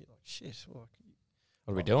shock. You're like, shit. Like,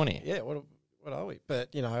 What are we doing here? yeah. What are we? But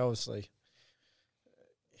obviously,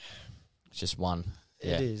 It's just one.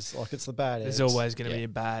 Yeah. it is like it's the bad. There's eggs. always going to Yeah. be a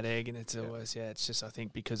bad egg, and it's Yeah. always it's just I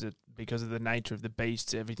think because of the nature of the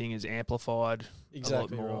beast, everything is amplified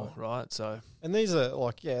Exactly a lot more, right? So And these are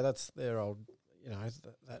like, that's their old,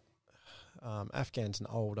 that Afghan's an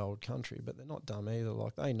old country, but they're not dumb either.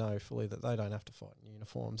 Like, they know fully that they don't have to fight in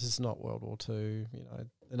uniforms. This is not World War II.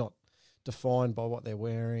 They're not defined by what they're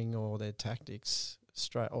wearing or their tactics.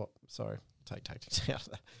 Take tactics out of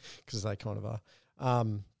that because they kind of are.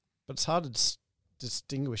 But it's hard to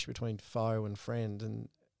distinguish between foe and friend,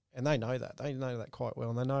 and they know that. They know that quite well,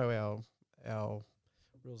 and they know our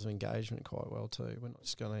rules of engagement quite well too. We're not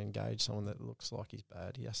just going to engage someone that looks like he's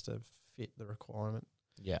bad. He has to fit the requirement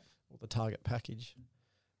Yeah. or the target package.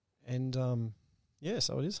 And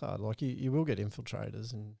so it is hard. Like, you will get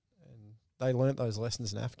infiltrators, and they learnt those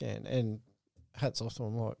lessons in Afghan, and hats off to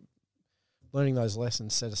them. Like, learning those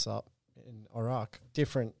lessons set us up in Iraq.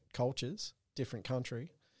 Different cultures, different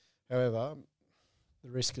country. However, the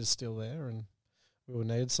risk is still there, and we were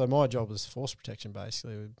needed. So my job was force protection,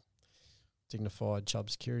 basically, with dignified Chubb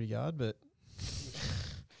security guard, but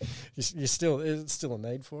it's still a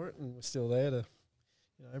need for it, and we're still there to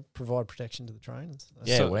provide protection to the trainers.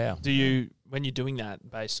 Yeah, So wow. do you, when you're doing that,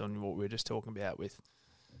 based on what we were just talking about with,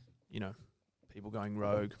 people going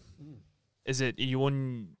rogue, are you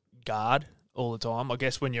on guard all the time? I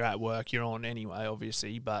guess when you're at work, you're on anyway,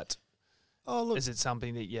 obviously, but Oh, look, is it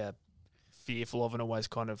something that you're fearful of and always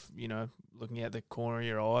kind of, looking out the corner of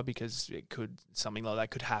your eye because something like that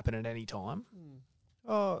could happen at any time?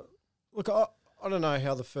 Look, I don't know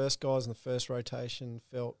how the first guys in the first rotation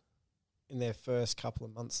felt in their first couple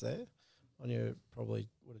of months there. I knew it probably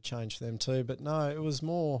would have changed for them too, but no, it was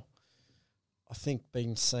more, I think,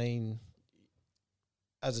 being seen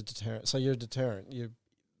as a deterrent. So you're a deterrent.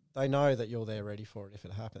 They know that you're there ready for it if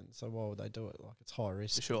it happens. So why would they do it? Like, it's high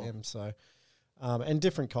risk For sure. for them. So, and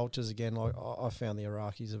different cultures again. Like, I found the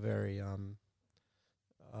Iraqis are very,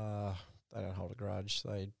 they don't hold a grudge.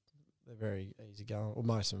 They're very easygoing. Well,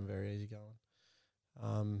 most of them are very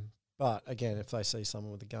easygoing. But again, if they see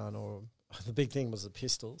someone with a gun, or the big thing was the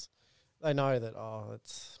pistols, they know that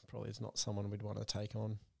it's not someone we'd want to take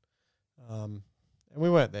on. And we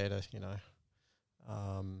weren't there to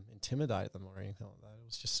intimidate them or anything like that. It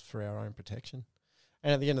was just for our own protection.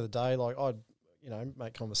 And at the end of the day, like, I'd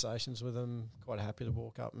make conversations with them. Quite happy to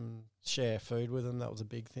walk up and share food with them. That was a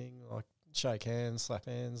big thing. Like, shake hands, slap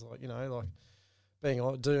hands, doing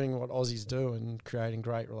what Aussies do and creating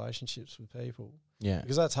great relationships with people. Yeah.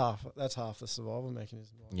 Because that's half the survival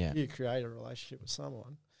mechanism. Like, Yeah. if you create a relationship with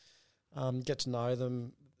someone, get to know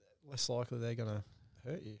them, less likely they're going to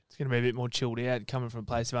hurt you. It's going to be a bit more chilled out, coming from a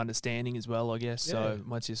place of understanding as well, I guess. Yeah. So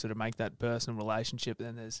once you sort of make that personal relationship,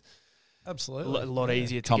 then there's Absolutely. a lot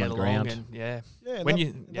easier to Common get ground. along. And Yeah, and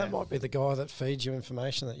when that might be the guy that feeds you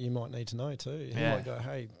information that you might need to know too. He Yeah. might go,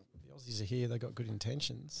 hey, the Aussies are here, they've got good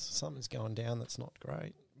intentions. Something's going down that's not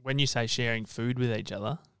great. when you say sharing food with each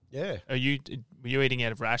other, Yeah. were you eating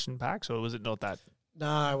out of ration packs, or was it not that?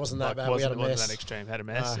 No, it wasn't that like, bad. We had a wasn't mess. that extreme? Had a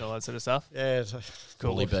mess, No. all that sort of stuff. Yeah.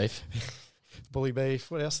 Cool. Bully beef. Bully beef.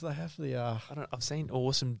 What else do they have? I've seen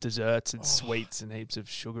awesome desserts and Oh. sweets and heaps of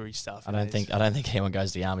sugary stuff. I don't think anyone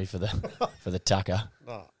goes to the army for the tucker.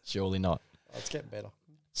 No, Surely not. it's getting better.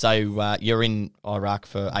 So you're in Iraq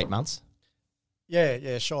for 8 months.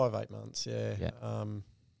 Yeah, shy of 8 months. Yeah. Yeah.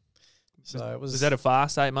 So it was. Was that a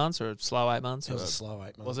fast 8 months or a slow 8 months? It was or a slow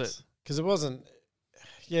 8 months. Was it? Because it wasn't.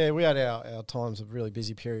 Yeah, we had our times of really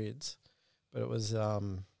busy periods, but it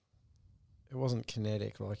wasn't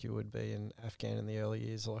kinetic like you would be in Afghan in the early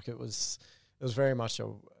years. Like, it was very much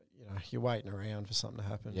you're waiting around for something to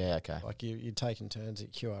happen. Yeah. Okay. Like, you're taking turns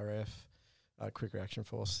at QRF, Quick Reaction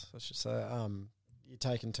Force, I should say. You're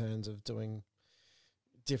taking turns of doing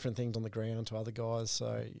different things on the ground to other guys.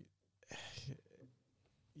 So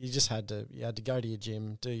you just had to go to your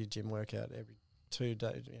gym, do your gym workout every 2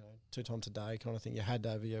 days, 2 times a day kind of thing. You had to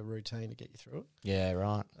have your routine to get you through it. Yeah.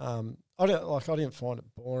 Right. I didn't find it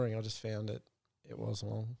boring. I just found it was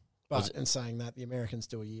long. But Was in saying that, the Americans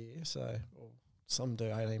do a year, so or some do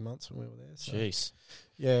 18 months when we were there. So. Jeez.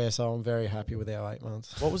 Yeah, so I'm very happy with our 8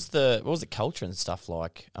 months. What was the culture and stuff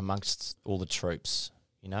like amongst all the troops?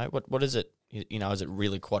 You know, what is it? You know, is it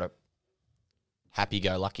really quite a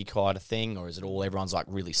happy-go-lucky kind of thing, or is it all everyone's like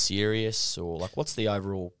really serious, or like what's the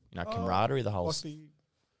overall camaraderie, the whole?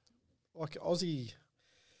 Like Aussies,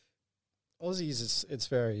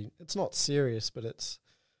 it's not serious, but it's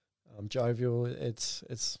jovial. It's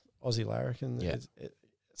Aussie larrikin. Yeah. It's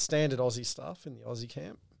standard Aussie stuff in the Aussie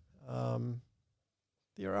camp.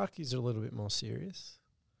 The Iraqis are a little bit more serious,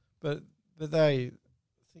 but the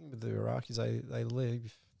thing with the Iraqis,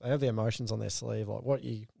 they have their emotions on their sleeve. Like what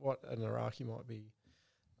an Iraqi might be,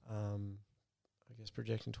 I guess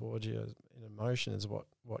projecting towards you in emotion is what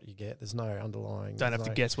you get. There's no underlying. Don't have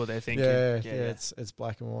to guess what they're thinking. Yeah. It's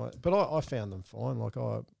black and white. But I found them fine. Like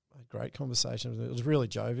I had great conversations. It was really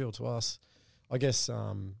jovial to us. I guess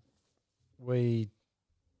we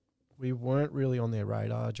weren't really on their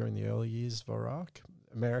radar during the early years of Iraq.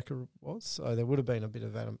 America was, so there would have been a bit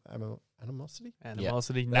of animosity.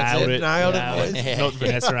 Animosity, That's nailed it, it. nailed it, Nah, boys. Not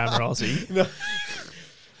Vanessa Amorosi.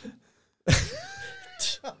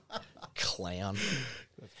 Clown.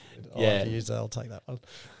 Yeah, I'll take that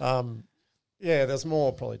one. There's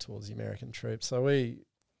more probably towards the American troops. So we,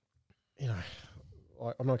 I'm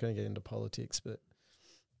not going to get into politics, but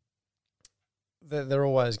they're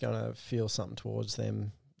always going to feel something towards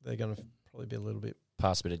them. They're going to probably be a little bit.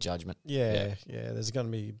 Pass a bit of judgment. Yeah. There's going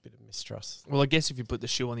to be a bit of mistrust. Well, I guess if you put the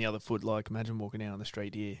shoe on the other foot, like imagine walking out on the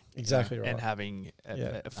street here. Exactly right. And having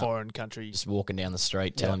a foreign country. Just walking down the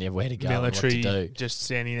street telling you where to go military, and what to do. just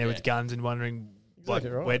standing there with guns and wondering, Exactly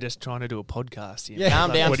right. we're just trying to do a podcast here. Yeah.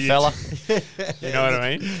 Calm down, fella. You know what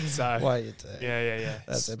I mean? So, Wait. yeah.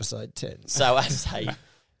 That's episode 10. So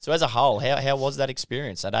as a whole, how was that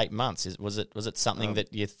experience at 8 months? Was it something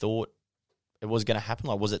that you thought it was going to happen?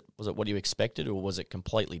 Like, was it what you expected, or was it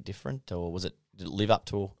completely different, or did it live up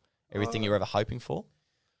to everything you were ever hoping for?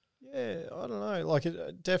 Yeah, I don't know. Like,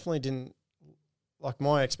 it definitely didn't. Like,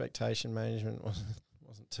 my expectation management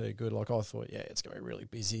wasn't too good. Like, I thought, it's going to be really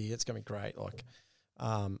busy. It's going to be great. Like,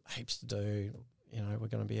 heaps to do. We're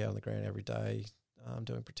going to be out on the ground every day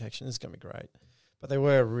doing protection. It's going to be great. But there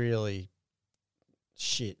were really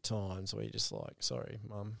shit times where you're just like, sorry,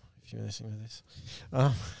 Mum, if you're listening to this.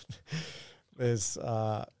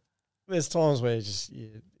 There's times where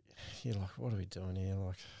you're like, what are we doing here?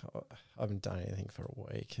 Like, I haven't done anything for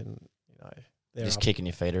a week, and Just kicking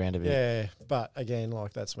your feet around a bit. Yeah, but again,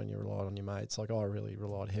 like that's when you relied on your mates. Like I really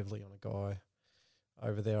relied heavily on a guy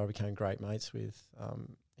over there. I became great mates with.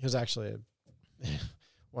 He was actually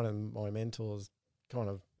one of my mentors, kind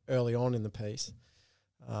of early on in the piece.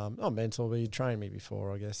 Not mentor, but he trained me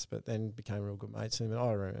before, I guess. But then became real good mates with him. And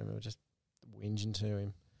I remember just whinging to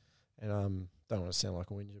him. And don't want to sound like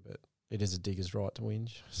a whinger, but it is a digger's right to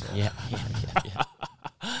whinge. So. Yeah.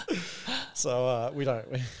 So we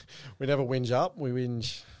never whinge up. We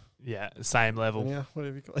whinge. Yeah, same level. Yeah,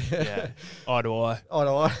 whatever you call it. Yeah, eye to eye. Eye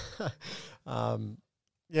to eye.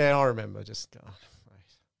 Yeah, I remember just going,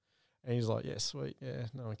 mate. And he's like, yeah, sweet. Yeah,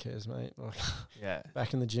 no one cares, mate. Like, yeah.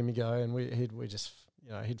 Back in the gym you go, and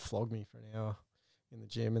he'd flog me for an hour in the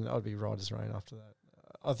gym, and I'd be right as rain after that.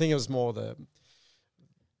 I think it was more the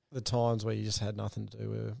times where you just had nothing to do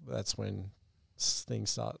with. That's when things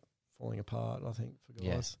start falling apart, I think, for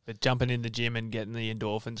guys. Yeah. But jumping in the gym and getting the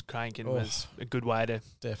endorphins cranking was a good way to...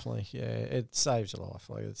 Definitely, yeah. It saves your life.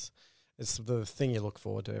 Like it's the thing you look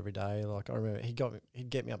forward to every day. Like I remember he'd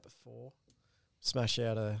get me up at 4, smash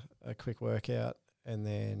out a quick workout, and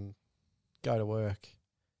then go to work,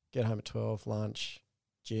 get home at 12, lunch,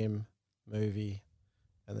 gym, movie,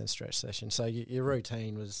 and then stretch session. So your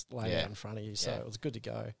routine was laid out in front of you, so it was good to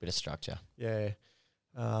go. Bit of structure. Yeah.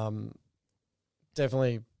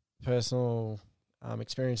 Definitely personal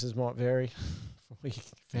experiences might vary for we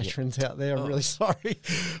veterans out there. I'm really sorry.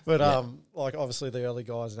 But like obviously the early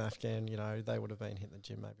guys in Afghan, they would have been hitting the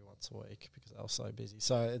gym maybe once a week because they were so busy.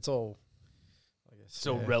 So it's all, I guess. It's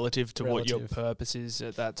all relative to what your purpose is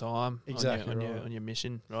at that time. Exactly on your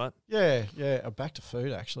mission, right? Yeah. Back to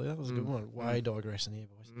food, actually. That was a good one. Way digressing here,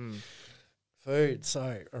 boys. Food.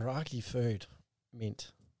 So Iraqi food,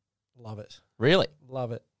 mint. Love it. Really?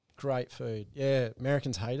 Love it. Great food. Yeah,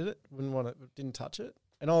 Americans hated it. Didn't touch it.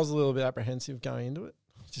 And I was a little bit apprehensive going into it.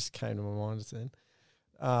 It just came to my mind just then.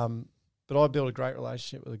 But I built a great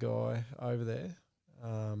relationship with a guy over there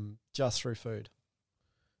just through food.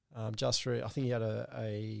 I think he had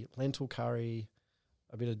a lentil curry,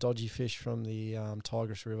 a bit of dodgy fish from the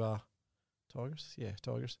Tigris River.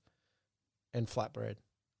 Tigris. And flatbread.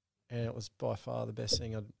 And it was by far the best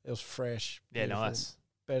thing. It was fresh. Yeah, beautiful, nice.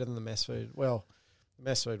 Better than the mess food. Well, The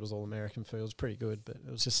mess food was all American food. It was pretty good, but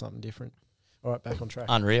it was just something different. All right, back on track.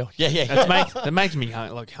 Unreal. Yeah. That makes me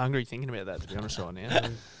hungry thinking about that, to be honest, right now.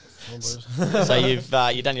 So you've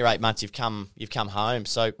done your 8 months. You've come home.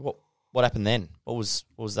 So what happened then? What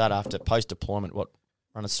was that after post deployment? What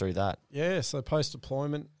run us through that? Yeah, so post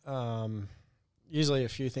deployment, usually a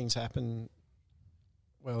few things happen.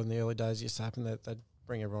 Well, in the early days, it used to happen that they'd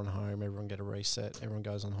bring everyone home, everyone get a reset, everyone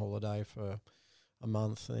goes on holiday for a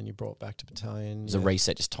month, and then you're brought back to battalion. Is a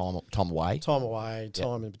reset just time away? Time away,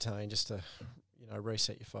 time in battalion, just to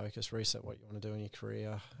reset your focus, reset what you want to do in your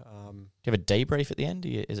career. Do you have a debrief at the end?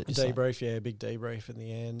 Is it just debrief? Yeah, big debrief in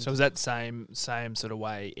the end. So was that same sort of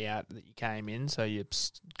way out that you came in? So you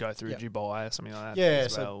go through Dubai or something like that? Yeah,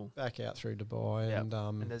 as so well? Back out through Dubai. Yep.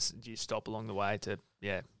 And do you stop along the way to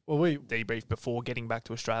well, we debrief before getting back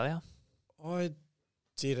to Australia? I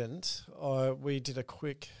didn't. We did a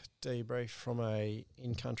quick debrief from a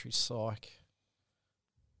in-country psych.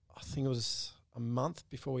 I think it was a month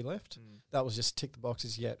before we left. That was just tick the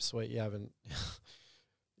boxes. Yep, sweet. You haven't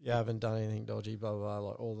done anything dodgy. Blah blah blah.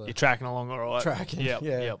 Like all the you're tracking along all right. Tracking. Yep.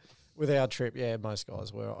 Yeah. With our trip, most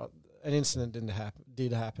guys were. An incident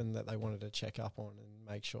did happen that they wanted to check up on and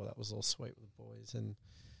make sure that was all sweet with the boys, and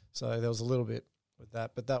so there was a little bit with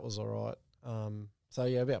that, but that was all right. So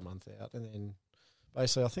about a month out, and then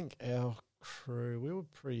basically I think our crew, we were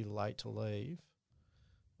pretty late to leave.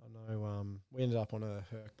 I know we ended up on a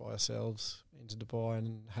Herc by ourselves into Dubai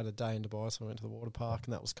and had a day in Dubai, so we went to the water park,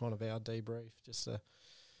 and that was kind of our debrief, just to,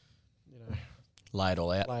 lay it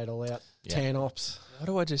all out. Yeah. Tan ops.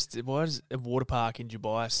 Why does a water park in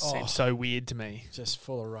Dubai seem so weird to me? Just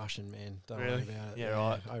full of Russian, man. Don't really? worry about it. Yeah,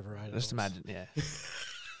 right. Overrated. Just imagine, yeah.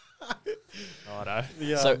 Righto.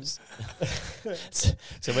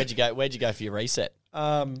 So where'd you go? Where'd you go for your reset?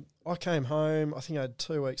 I came home. I think I had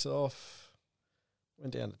 2 weeks off.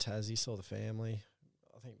 Went down to Tassie, saw the family.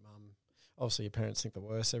 I think Mum, obviously your parents think the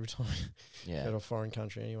worst every time you go to a foreign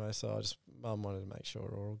country anyway. So Mum wanted to make sure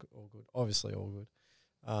all good. Obviously all good.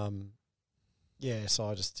 So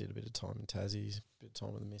I just did a bit of time in Tassie, a bit of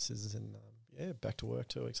time with the missus, and back to work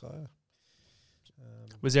 2 weeks later.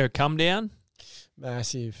 Was there a come down?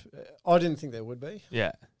 Massive. I didn't think there would be.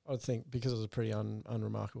 Yeah. I think because it was a pretty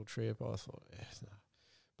unremarkable trip, I thought, no.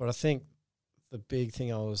 But I think the big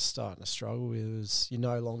thing I was starting to struggle with was you're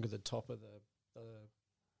no longer the top of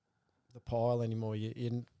the pile anymore.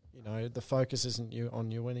 You the focus isn't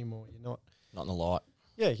on you anymore. You're not in the light.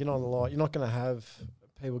 Yeah, you're not in the light. You're not going to have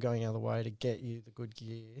people going out of the way to get you the good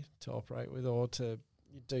gear to operate with or to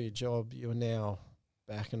do your job. You are now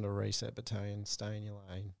back into a reset battalion, stay in your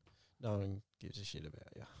lane. No one gives a shit about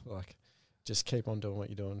you. Like, just keep on doing what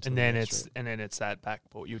you're doing. And then it's that back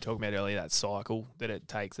you were talking about earlier, that cycle that it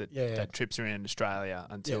takes that trips around Australia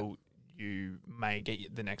until you may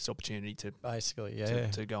get the next opportunity to basically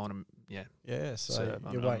to go on so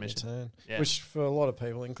you're waiting your turn. Which for a lot of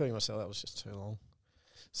people, including myself, that was just too long.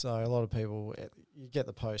 So a lot of people, you get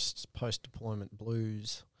the post deployment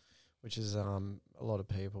blues, which is a lot of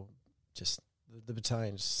people just the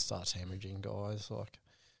battalion just starts hemorrhaging guys. Like,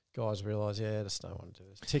 guys realise, I just don't want to do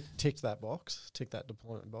this. Tick that box. Tick that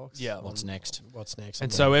deployment box. Yeah. What's next?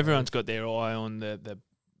 And so everyone's got their eye on the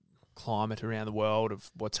climate around the world of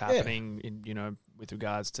what's happening in with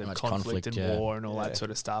regards to conflict and war and all that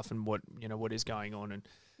sort of stuff, and what is going on, and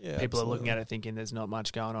people are looking at it thinking there's not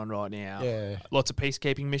much going on right now. Yeah. Lots of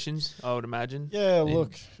peacekeeping missions, I would imagine. Yeah,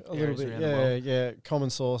 look, a little bit. Yeah. Common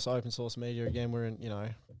source, open source media. Again, we're in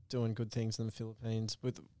doing good things in the Philippines.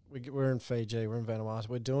 We're in Fiji, we're in Vanuatu,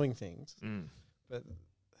 we're doing things, but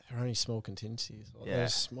they're only small contingencies.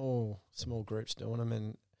 There's small groups doing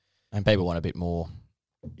them, and people want a bit more.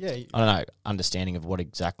 Yeah, I don't know, understanding of what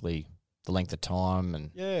exactly the length of time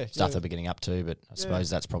and stuff they'll be getting up to, but I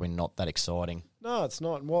suppose that's probably not that exciting. No, it's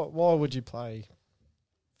not. Why would you play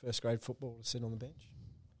first grade football to sit on the bench?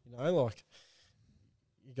 Like,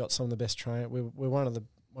 you got some of the best trained. We're one of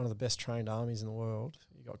the best trained armies in the world.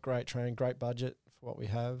 You got great training, great budget for what we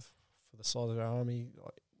have for the size of our army.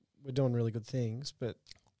 Like, we're doing really good things, but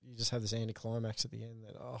you just have this anticlimax at the end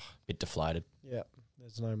that bit deflated. Yeah,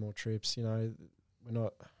 there's no more trips. We're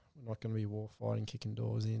not going to be war fighting, kicking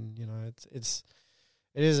doors in.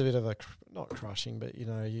 It is a bit of a not crushing, but you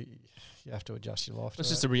have to adjust your life. It's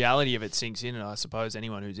just the reality of it sinks in, and I suppose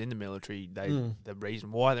anyone who's in the military, the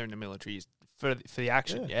reason why they're in the military is for the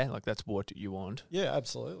action. Yeah, like that's what you want. Yeah,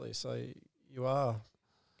 absolutely. So you are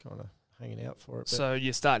kind of hanging out for it. So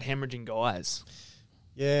you start hemorrhaging guys.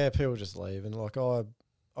 Yeah, people just leave, and like I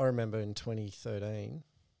remember in 2013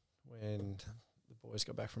 when the boys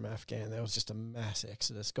got back from Afghan, there was just a mass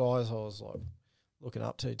exodus. Guys, I was like looking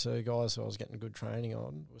up to too, guys who I was getting good training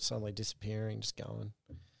on, were suddenly disappearing, just going.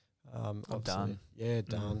 I'm done. Yeah,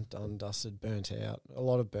 done, dusted, burnt out. A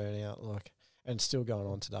lot of burnout, like, and still going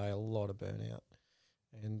on today. A lot of burnout,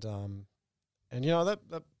 and you know that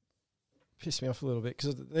pissed me off a little bit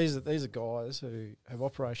because these are guys who have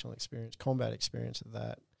operational experience, combat experience of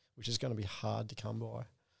that, which is going to be hard to come by.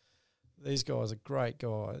 These guys are great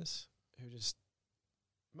guys who just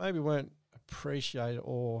maybe weren't appreciated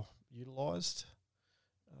or utilised.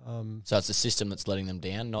 So it's the system that's letting them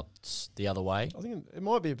down, not the other way. I think it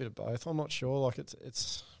might be a bit of both. I'm not sure. Like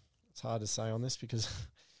it's hard to say on this because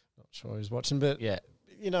I'm not sure who's watching, but Yeah.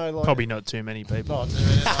 you know, like Probably not too many people. not too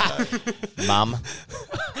many, no. Mum.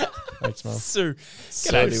 Thanks, Mum. Sue.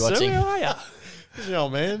 Sue will be watching. How are ya? Who's the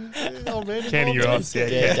old man? The old man. Kenny involved? Ross, yeah.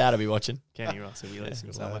 Yeah, Dad will be watching. Kenny Ross will be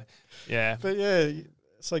listening Yeah. somewhere. Yeah. But yeah,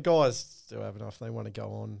 so guys do have enough. They want to go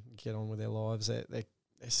on, get on with their lives.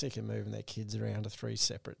 They're sick of moving their kids around to 3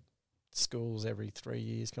 separate schools every 3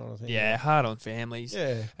 years, kind of thing. Yeah, hard on families.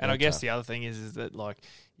 Yeah. And I guess tough. the other thing is that, like,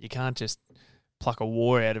 you can't just pluck a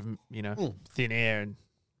war out of, thin air and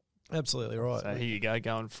Absolutely right. say, here you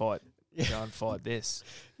go and fight. Yeah. Go and fight this.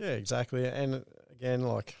 Yeah, exactly. And again,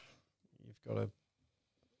 like, you've got to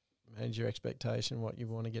manage your expectation, what you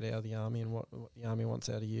want to get out of the army and what the army wants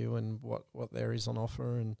out of you and what there is on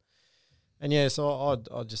offer. And yeah, so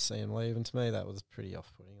I'd just see him leave. And to me, that was pretty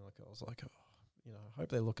off-putting. Like, I was like, I hope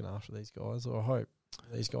they're looking after these guys, or I hope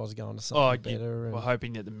these guys are going to something better. And We're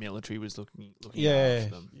hoping that the military was looking Yeah,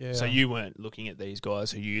 after them. yeah. So you weren't looking at these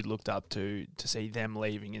guys who you looked up to see them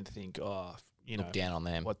leaving and think, Look down on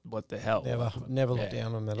them. what the hell? never looked Yeah.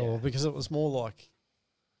 down on them at Yeah. all, because it was more like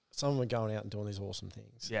some were going out and doing these awesome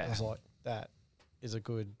things. Yeah. I was like, that is a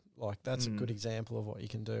good example of what you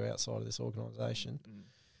can do outside of this organisation,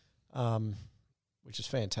 which is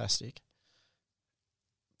fantastic.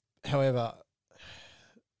 However,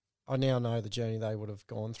 I now know the journey they would have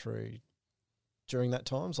gone through during that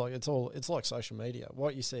time. It's like social media.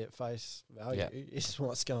 What you see at face value is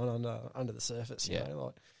what's going under the surface. You know,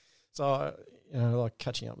 like. So, like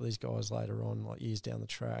catching up with these guys later on, like years down the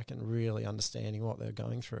track, and really understanding what they're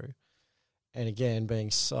going through. And again, being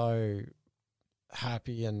so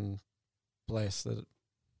happy and blessed that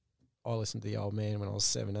I listened to the old man when I was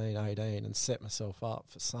 17, 18 and set myself up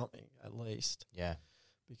for something at least. Yeah.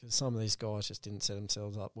 Because some of these guys just didn't set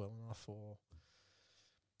themselves up well enough or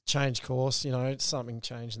change course, something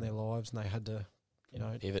changed in their lives and they had to,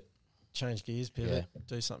 Pivot. change gears, pivot,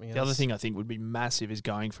 do something else. The other thing I think would be massive is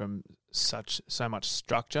going from so much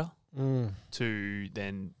structure to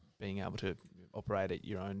then being able to operate at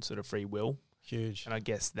your own sort of free will. Huge. And I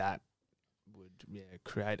guess that would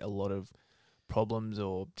create a lot of problems,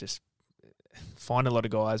 or just find a lot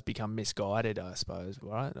of guys become misguided, I suppose,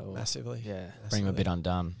 right? Or, Massively. Yeah. Bring them a bit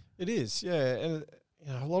undone. It is, yeah. And,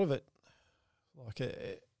 a lot of it, like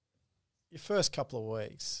your first couple of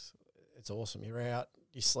weeks, it's awesome. You're out,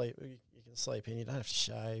 you sleep, you can sleep in, you don't have to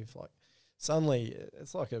shave. Like, suddenly,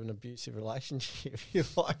 it's like an abusive relationship.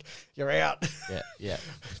 You're out. Yeah, yeah.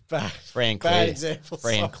 Bad, Free and bad clear. example.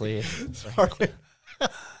 Free and sorry. clear. Sorry.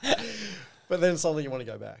 But then suddenly you want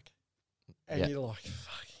to go back. And you're like,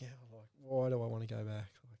 fuck yeah, like, why do I want to go back?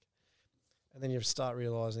 And then you start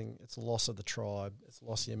realising it's a loss of the tribe, it's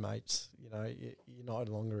loss of your mates. You're no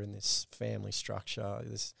longer in this family structure,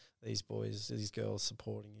 these boys, these girls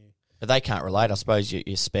supporting you. But they can't relate. I suppose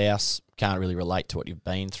your spouse can't really relate to what you've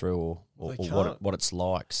been through or They what it's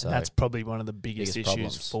like. So And that's probably one of the biggest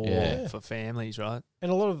issues problems. for families, right?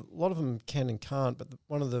 And a lot of them can and can't, but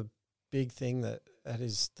one of the big thing that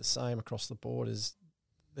is the same across the board is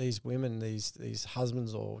these women, these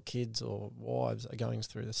husbands or kids or wives are going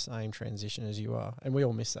through the same transition as you are, and we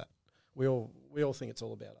all miss that. We all think it's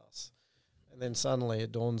all about us, and then suddenly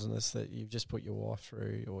it dawns on us that you've just put your wife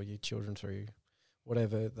through or your children through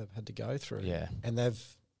whatever they've had to go through, and they've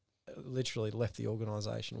literally left the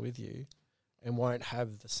organisation with you, and won't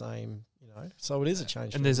have the same, So it is a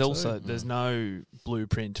change. And there's also there's no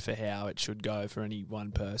blueprint for how it should go for any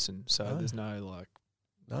one person. So No. there's no like.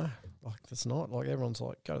 No, like it's not. Like everyone's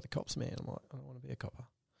like, go to the cops, man. I'm like, I don't want to be a copper.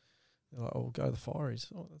 They're like, oh, go to the fireys.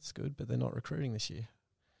 Oh, that's good, but they're not recruiting this year.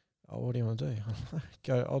 Oh, what do you want to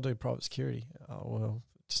do? I'll do private security. Oh, well,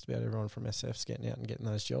 just about everyone from SF's getting out and getting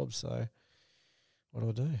those jobs. So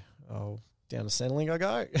what do? Oh, down to Centrelink I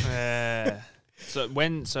go. So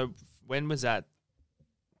when was that?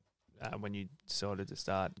 When you decided to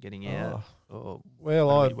start getting out? Or when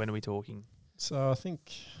are we talking? So I think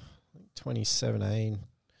 2017.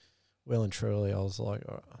 Well and truly, I was like,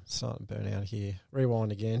 all right, I'm starting to burn out here.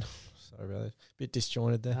 Rewind again. Sorry about that. A bit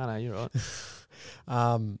disjointed there. No, you're right.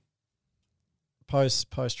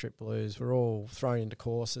 post trip blues. We're all thrown into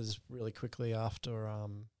courses really quickly after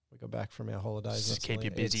we got back from our holidays. Just keep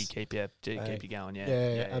you busy, keep you going.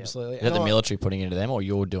 Yeah, absolutely. Is that the military putting into them, or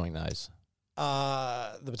you're doing those?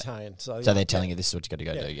 The battalion. So they're telling you this is what you got to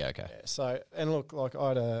go do. Yeah, okay. Yeah. So and look, like I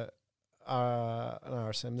had an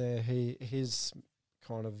RSM there. His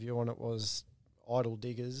kind of view on it was idle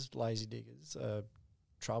diggers, lazy diggers,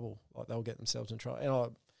 trouble. Like they'll get themselves in trouble, and I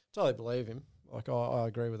totally believe him. Like I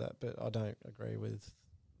agree with that, but I don't agree with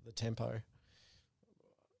the tempo.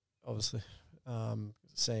 Obviously,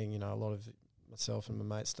 seeing a lot of myself and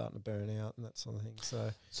my mates starting to burn out and that sort of thing.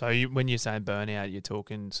 So when you're saying burnout, you're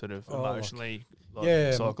talking sort of emotionally,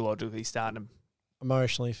 psychologically, starting to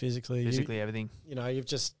emotionally, physically, everything. You've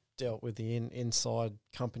just dealt with the inside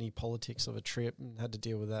company politics of a trip and had to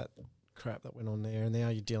deal with that crap that went on there, and now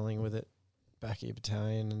you're dealing with it back at your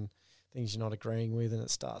battalion and things you're not agreeing with, and it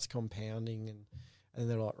starts compounding, and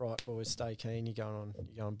they're like, right, boys, stay keen. You're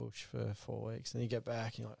going bush for 4 weeks, and you get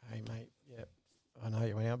back, and you're like, hey mate, yeah, I know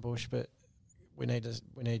you went out bush, but we need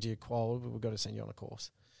you qualified. We've got to send you on a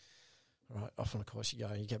course. All right, off on a course you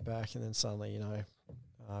go. You get back, and then suddenly you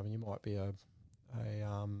might be a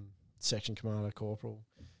section commander, corporal.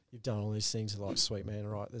 You've done all these things like, sweet man,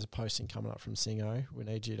 right, there's a posting coming up from Singo. We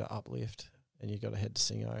need you to uplift, and you've got to head to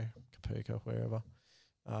Singo, Kapooka, wherever.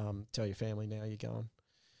 Tell your family now you're going.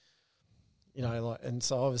 And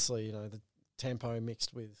so obviously, the tempo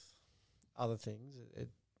mixed with other things,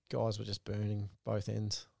 guys were just burning both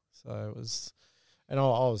ends. So it was, and I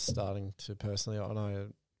was starting to personally, I know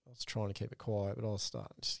I was trying to keep it quiet, but I was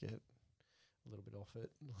starting to just get a little bit off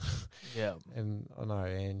it. Yeah. And I know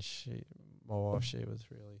Ange, my wife,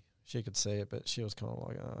 she could see it, but she was kind of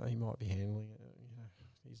like, he might be handling it.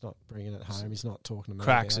 He's not bringing it home. He's not talking to me.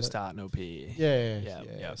 Cracks about are starting to appear.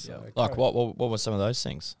 Yeah. So Like what were some of those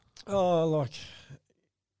things? Oh,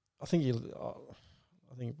 I think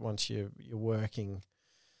once you're working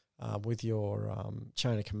with your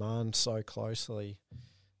chain of command so closely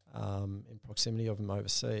in proximity of them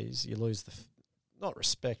overseas, you lose not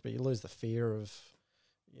respect, but you lose the fear of,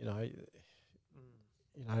 the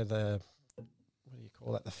what do you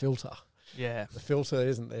call that? The filter. Yeah. The filter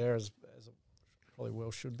isn't there as it probably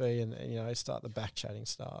well should be, and start the back chatting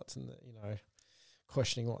starts, and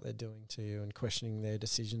questioning what they're doing to you and questioning their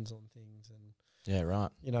decisions on things, and yeah,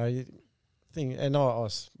 right. And I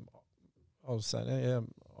was saying,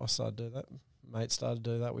 I started to do that. Mate started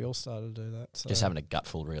to do that. We all started to do that. So Just having a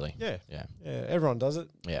gutful, really. Yeah. Everyone does it.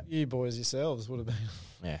 Yeah. You boys yourselves would have been.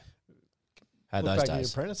 Yeah. Had Look those back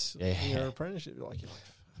days. Your apprenticeship, you're like,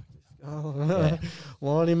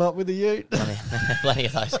 line him up with the ute. Plenty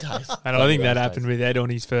of those days. And I think that happened with Ed on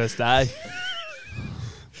his first day.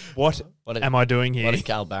 What am I doing here? What did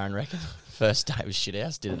Carl Barron reckon? First day was shit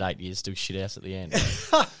house. Did it 8 years, still shit house at the end.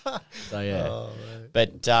 So yeah,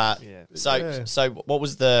 but so what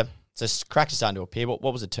was so cracks are starting to appear. What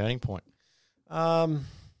was the turning point? I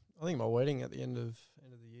think my wedding at the end of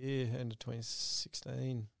the year, end of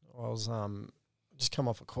 2016. I was just come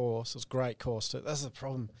off a course. It was a great course too. That's the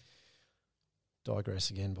problem. Digress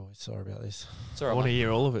again, boys. Sorry about this. I want to hear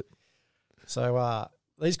all of it. So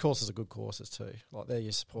these courses are good courses too. Like they're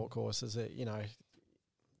your support courses. That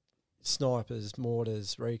snipers,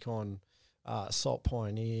 mortars, recon, assault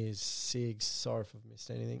pioneers, SIGs. Sorry if I've missed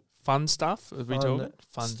anything. Fun stuff. Are we talking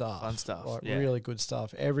fun stuff? Fun stuff. Like really good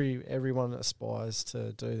stuff. Everyone aspires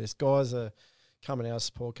to do this. Guys are coming out of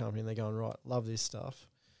support company and they're going, right, love this stuff.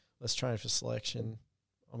 Let's train for selection.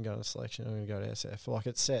 I'm going to selection. I'm going to go to SF. Like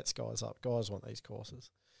it sets guys up. Guys want these courses.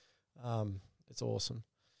 It's awesome.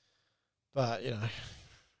 But you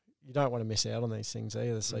don't want to miss out on these things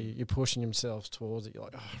either. So you're pushing yourselves towards it. You're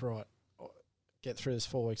like, oh, right, get through this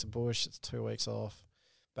 4 weeks of bush. It's 2 weeks off.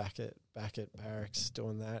 Back at barracks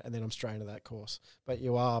doing that, and then I'm straight into that course. But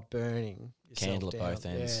you are burning yourself Candle at down. both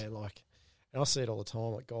ends. Yeah, and I see it all the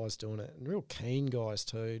time, like guys doing it, and real keen guys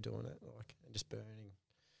too doing it, and just burning.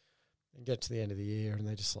 And get to the end of the year, and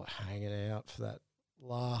they're just hanging out for that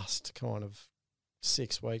last kind of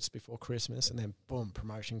 6 weeks before Christmas, and then boom,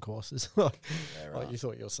 promotion courses. Like you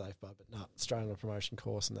thought you were safe, but no, straight on a promotion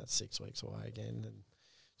course, and that's 6 weeks away again, and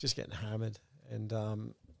just getting hammered. And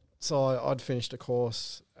so I'd finished a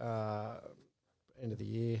course end of the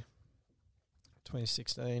year,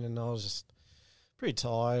 2016, and I was just pretty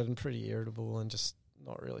tired and pretty irritable and just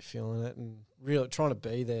not really feeling it, and really trying to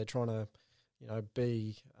be there, trying to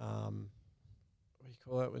be what do you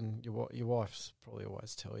call that when your wife's probably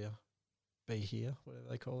always tell you, be here, whatever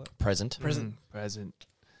they call it. Present. Present.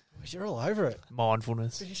 You're all over it.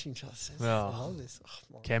 Mindfulness. Finishing justice. Oh. I love this.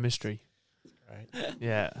 Chemistry. Great.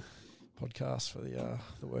 Yeah. Podcast for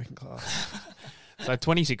the working class. So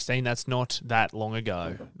 2016, that's not that long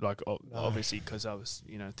ago. Like No. obviously, because I was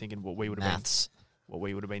thinking what we would have been Maths.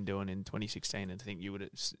 doing in 2016, and I think you would have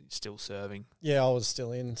still serving. Yeah, I was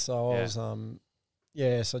still in, so I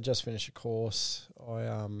Yeah. was so I just finished a course.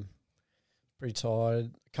 I pretty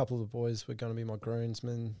tired. A couple of the boys were going to be my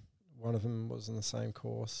groomsmen. One of them was in the same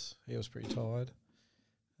course. He was pretty tired,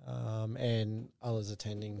 and others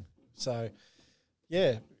attending. So,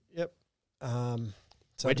 yeah, yep. So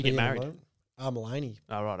Where'd you to get be in the married? moment- Mullaney,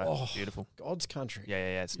 Oh right, Oh. beautiful. God's country.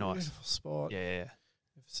 Yeah, it's nice. Beautiful spot. Yeah.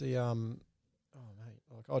 It's the oh mate,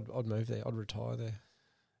 like I'd move there. I'd retire there.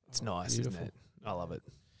 It's Oh, nice, beautiful. isn't it? I love it.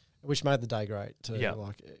 Which made the day great too. Yeah.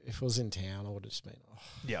 Like if it was in town, I would have just been. Oh.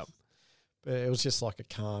 Yeah, But it was just like a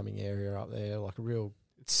calming area up there, like a real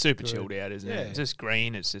it's super Good. chilled out, isn't it? Yeah. It's just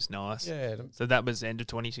green. It's just nice. yeah. So that was end of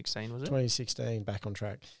 2016, was it? 2016 back on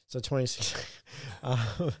track. So 2016,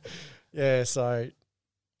 yeah. So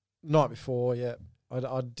night before, yeah,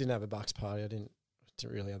 I didn't have a Bucks party. I didn't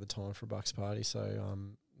really have the time for a Bucks party. So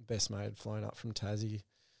best mate had flown up from Tassie.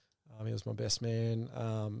 He was my best man.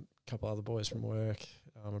 A couple other boys from work.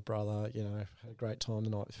 My brother, had a great time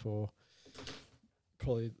the night before.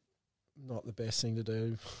 Probably not the best thing to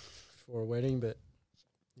do for a wedding, but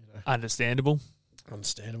Understandable.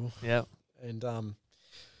 understandable. Yeah. And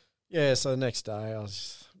so the next day I was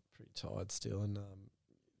just pretty tired still, and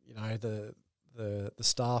the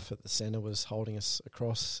staff at the centre was holding us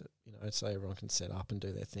across, so everyone can set up and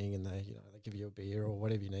do their thing, and they give you a beer or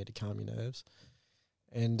whatever you need to calm your nerves.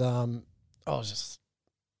 And I was just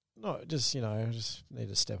I just need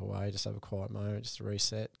to step away, just have a quiet moment, just to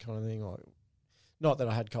reset, kind of thing. Like, not that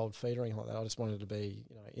I had cold feet or anything like that. I just wanted to be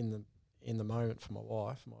in the moment for my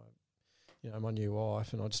wife, my new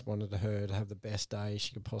wife, and I just wanted her to have the best day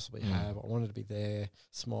she could possibly have. I wanted to be there,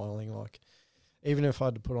 smiling. Like, even if I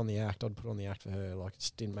had to put on the act, I'd put on the act for her. Like, it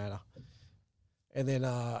just didn't matter. And then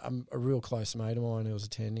a real close mate of mine who was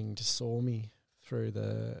attending just saw me through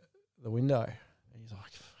the window, and he's like,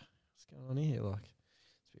 "What's going on here? Like,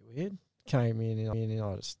 it's a bit weird." Came in and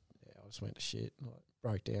I just went to shit. Like,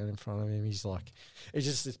 broke down in front of him. He's like, it's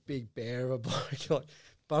just this big bear of a bloke, like,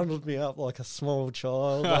 bundled me up like a small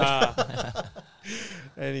child. Like,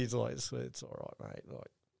 and he's like, "It's all right, mate. Like,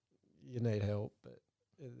 you need help, but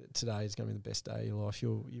today is going to be the best day of your life.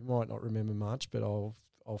 You might not remember much, but I'll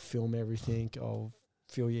film everything. I'll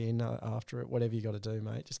fill you in after it. Whatever you got to do,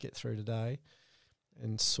 mate. Just get through today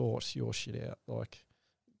and sort your shit out." Like,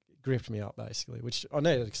 gripped me up basically, which I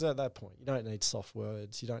needed, because at that point you don't need soft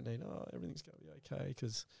words. You don't need everything's going to be okay,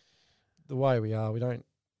 because the way we are,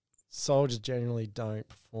 soldiers generally don't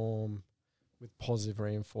perform with positive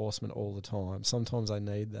reinforcement all the time. Sometimes they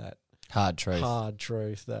need that Hard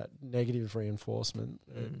truth, that negative reinforcement.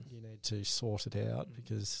 That you need to sort it out,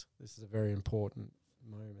 because this is a very important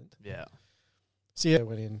moment. Yeah. So yeah,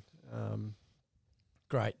 went in.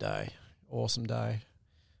 Great day, awesome day.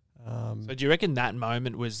 So do you reckon that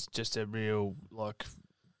moment was just a real, like,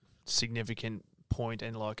 significant point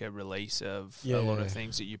and like a release of a lot of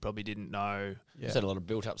things that you probably didn't know? Yeah, Just had a lot of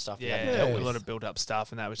built up stuff. Yeah, you hadn't dealt a with. lot of built up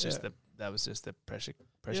stuff, and that was just the pressure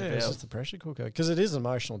it's valve. just the pressure cooker, because it is an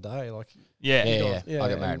emotional day. Like, Yeah. Yeah, I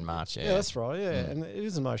got married and- in March. yeah, that's right. Yeah, and it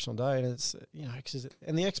is an emotional day, and it's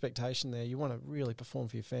and the expectation there, you want to really perform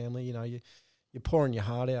for your family. You're pouring your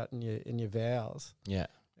heart out in your vows, Yeah.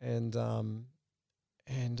 and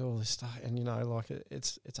all this stuff, and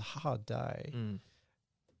it's a hard day.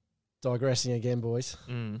 Digressing again, boys.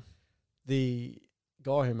 The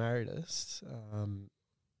guy who married us,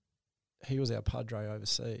 he was our padre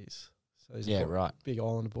overseas. So he's a right. big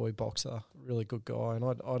Islander boy, boxer, really good guy. And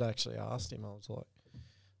I'd actually asked him, I was like,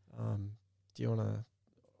 "Do you want to?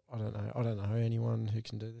 I don't know anyone who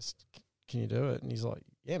can do this. Can you do it?" And he's like,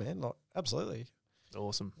 "Yeah, man, like, absolutely."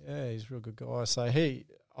 Awesome. Yeah, he's a real good guy. So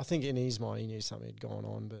I think in his mind he knew something had gone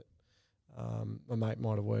on, but my mate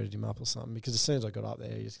might have worded him up or something, because as soon as I got up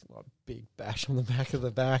there, he just like big bash on the back of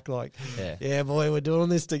the back, like, "Yeah, boy, we're doing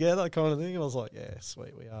this together," kind of thing. And I was like, "Yeah,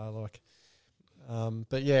 sweet, we are." Like,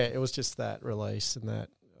 but yeah, it was just that release and that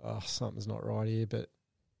something's not right here. But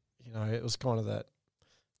it was kind of that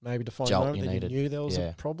maybe to find a Jolt moment you that needed. you knew there was Yeah.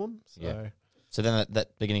 a problem. So. Yeah. So then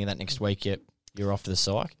that beginning of that next week, you're off to the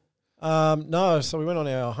psych. No, so we went on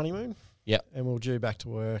our honeymoon. Yep. And we were due back to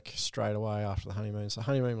work straight away after the honeymoon. So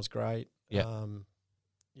honeymoon was great. Yep.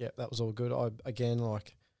 That was all good. I, again,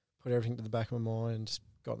 like, put everything to the back of my mind and just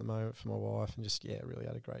got the moment for my wife and just, really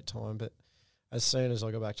had a great time. But as soon as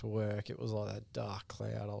I got back to work, it was like that dark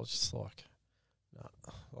cloud. I was just like, no,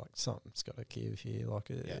 like, something's got to give here. Like,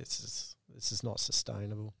 this is not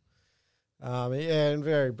sustainable. And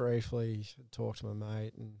very briefly talked to my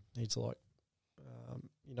mate, and he's like,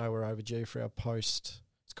 we're overdue for our post.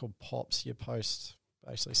 It's called POPs. Your post,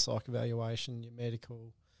 basically psych evaluation, your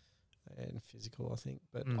medical and physical, I think.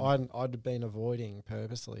 But I'd been avoiding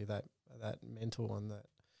purposely that mental one,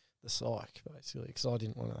 the psych, basically, because I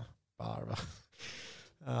didn't want to bar her.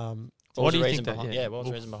 What was do the you reason think that- behind? yeah. Yeah, what was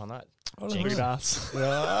the reason behind that? I don't Jinx. know. ass.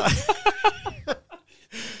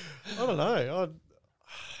 I don't know.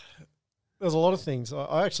 There's a lot of things.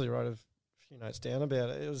 I actually wrote a few notes down about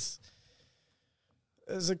it.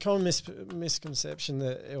 There's a common misconception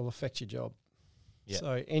that it will affect your job. Yeah.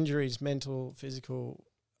 So injuries, mental, physical,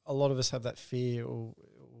 a lot of us have that fear it will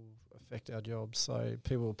affect our jobs. So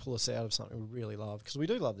people will pull us out of something we really love, because we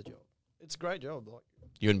do love the job. It's a great job. Like,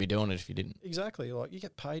 You wouldn't be doing it if you didn't. exactly. Like, you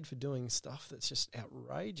get paid for doing stuff that's just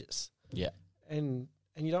outrageous. Yeah. And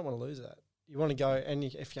you don't want to lose that. You want to go, and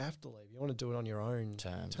if you have to leave, you want to do it on your own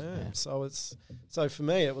Terms. terms. So for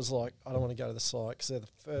me, it was like, I don't want to go to the site, because they're the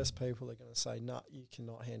first people that are going to say, no, you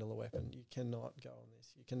cannot handle a weapon. You cannot go on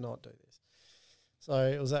this. You cannot do this. So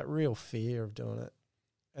it was that real fear of doing it.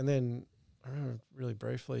 And then I remember really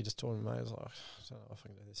briefly just talking to my mate, I was like, I don't know if I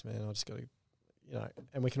can do this, man. I just got to,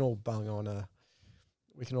 and we can all bung on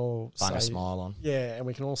we can all Bung say, a smile on. yeah, and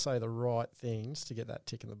we can all say the right things to get that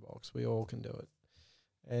tick in the box. We all can do it.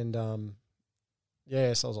 And,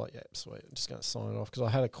 so I was like, yeah, sweet. I'm just going to sign it off, because I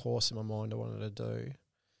had a course in my mind I wanted to do.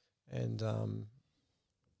 And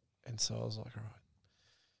so I was like, all right.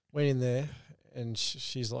 Went in there, and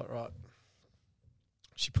she's like, right.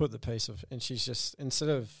 She put the piece of, and she's just, instead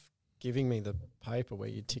of giving me the paper where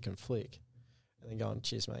you tick and flick and then going,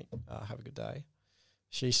 cheers, mate, have a good day,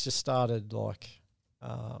 she's just started like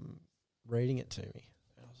reading it to me.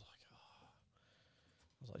 And I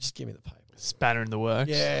was like, just give me the paper. Spanner in the works.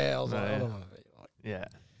 Yeah, I was like, Yeah. I don't want to be like, Yeah.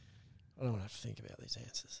 I don't want to have to think about these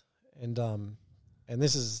answers. And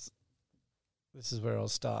this is where I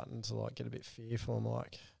was starting to like get a bit fearful. I'm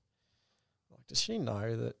like, does she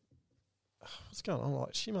know that? What's going on?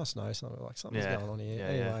 Like, she must know something. Like, something's Yeah. going on here. Yeah,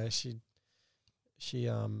 Anyway, she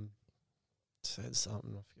said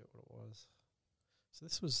something. I forget what it was.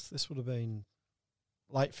 So this would have been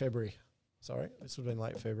late February. Sorry, this would have been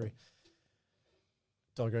late February.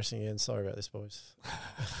 Digressing again. Sorry about this, boys.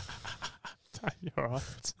 You're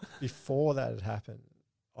right. Before that had happened,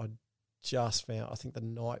 I just found, I think the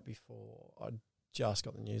night before, I just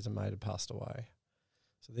got the news a mate had passed away.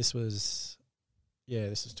 So this was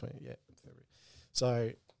 20, February.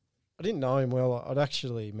 So I didn't know him well. I'd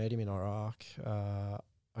actually met him in Iraq,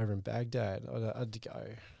 over in Baghdad. I had to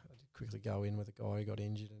quickly go in with a guy who got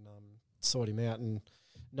injured and sort him out, and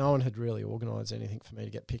no one had really organised anything for me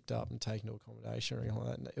to get picked up and taken to accommodation or anything like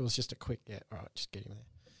that. And it was just a quick, all right, just get him there.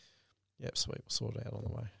 Yep, sweet, we'll sort it out on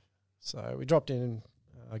the way. So we dropped in,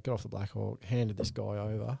 got off the Black Hawk, handed this guy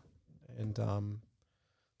over, and there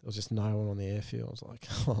was just no one on the airfield. I was like,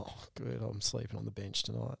 oh, good, I'm sleeping on the bench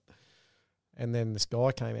tonight. And then this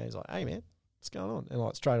guy came out, he's like, hey, man, what's going on? And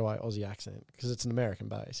like straight away, Aussie accent, because it's an American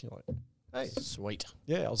base. You're like, hey. Sweet.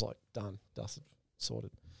 Yeah, I was like, done, dusted,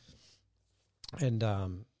 sorted. And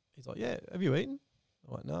he's like, yeah, have you eaten?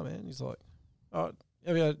 I'm like, no, man. He's like, all right,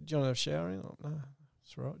 do you want to have a shower? I'm like, no,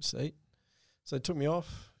 it's all right, just eat. So he took me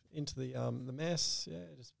off into the mess,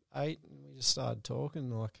 just ate, and we just started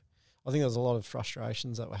talking. Like, I think there was a lot of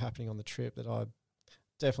frustrations that were happening on the trip that I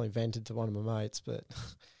definitely vented to one of my mates, but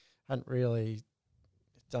hadn't really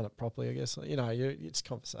done it properly, I guess. It's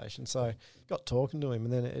conversation. So got talking to him,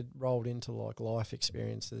 and then it rolled into like life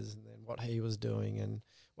experiences, and then what he was doing and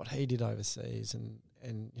what he did overseas, and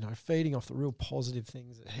feeding off the real positive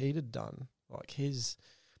things that he'd had done, like his,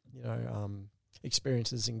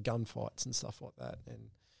 experiences in gunfights and stuff like that, and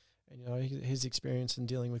his experience in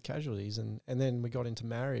dealing with casualties, and then we got into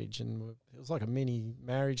marriage, and it was like a mini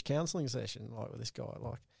marriage counselling session, like with this guy,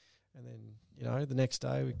 like, and then the next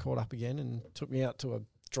day we caught up again and took me out to a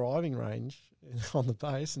driving range on the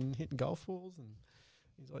base and hitting golf balls, and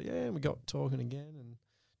he's like, yeah, and we got talking again, and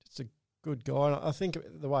just a good guy. And I think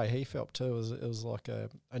the way he felt too was it was like a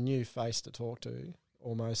new face to talk to,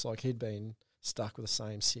 almost like he'd been stuck with the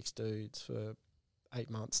same 6 dudes for 8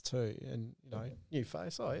 months too, and new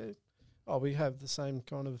face. Oh yeah, we have the same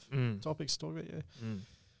kind of topics to talk about. Yeah,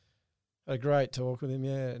 had a great talk with him.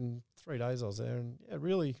 Yeah, and 3 days I was there, and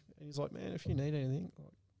really, and he's like, man, if you need anything,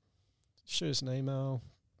 like, shoot us an email.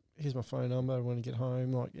 Here's my phone number when you get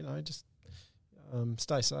home. Like, just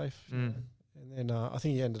stay safe. And then I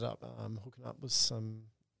think he ended up hooking up with some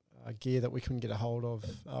gear that we couldn't get a hold of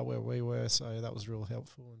where we were, so that was real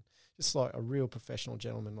helpful. And just like a real professional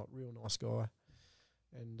gentleman, like real nice guy.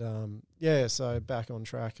 And so back on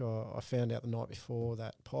track, I found out the night before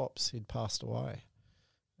that Pops, he'd passed away,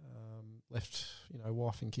 left,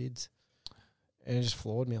 wife and kids. And it just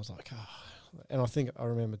floored me. I was like, and I think I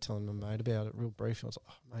remember telling my mate about it real briefly. I was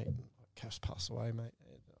like, oh, mate, Cass passed away, mate.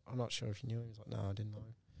 I'm not sure if you knew him. He was like, no, I didn't know.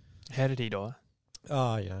 How did he die?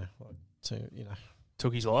 Oh,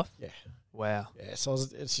 Took his life? Yeah. Wow. Yeah, so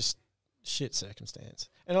it's just shit circumstance.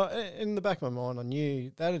 And in the back of my mind, I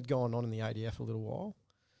knew that had gone on in the ADF a little while,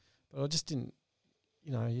 but I just didn't,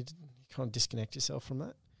 you kind of disconnect yourself from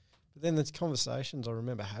that. But then the conversations I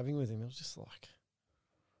remember having with him, it was just like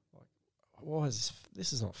why is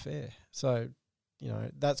this is not fair. So,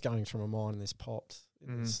 that's going through my mind, and this popped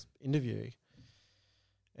in this interview.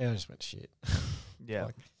 And I just went, shit. Yeah.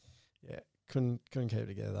 Couldn't keep it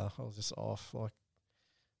together. I was just off,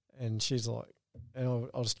 and she's like, and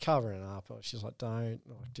I was covering it up. She's like, don't,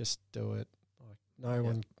 just do it. No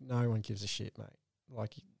one gives a shit, mate.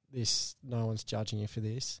 No one's judging you for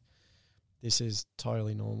this. This is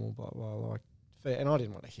totally normal, blah, blah, and I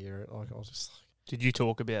didn't want to hear it. I was just like. Did you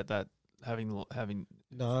talk about that, having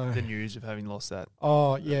no. the news of having lost that?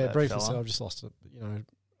 Oh, yeah, that briefly fella? said I've just lost it.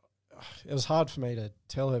 It was hard for me to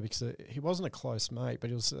tell her because he wasn't a close mate, but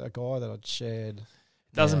he was a guy that I'd shared.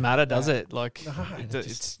 Doesn't matter, does it? No,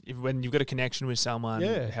 it's when you've got a connection with someone,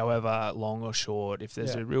 however long or short, if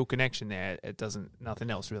there's a real connection there, nothing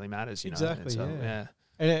else really matters, Exactly, yeah.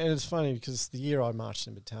 And it's funny because the year I marched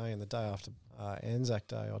in battalion, the day after Anzac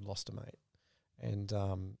Day, I'd lost a mate. And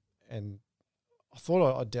I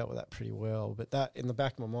thought I dealt with that pretty well, but that in the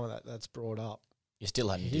back of my mind, that's brought up. You still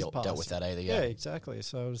hadn't dealt with that either, yeah. Yeah, exactly.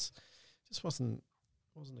 So it just wasn't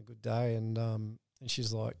a good day, and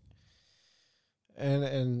she's like, and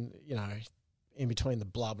in between the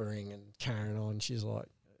blubbering and carrying on, she's like,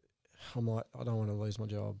 I'm like, I don't want to lose my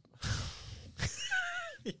job.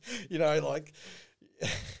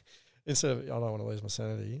 Instead of I don't want to lose my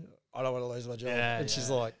sanity, I don't want to lose my job. Yeah, and she's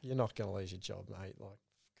like, you're not going to lose your job, mate. Like,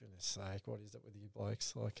 goodness sake, what is it with you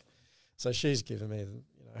blokes? So she's given me,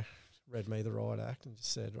 read me the right act and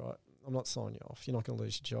just said, right, I'm not signing you off. You're not going to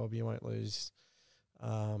lose your job. You won't lose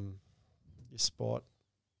your spot.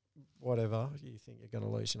 Whatever you think you're going to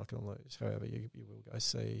lose, you're not going to lose. However, you will go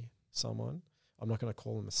see someone. I'm not going to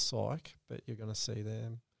call them a psych, but you're going to see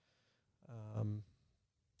them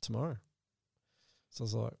tomorrow. So I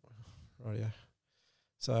was like, right, yeah.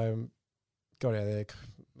 So got out there.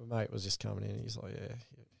 My mate was just coming in. He's like, yeah,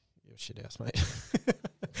 you're a shit house, mate.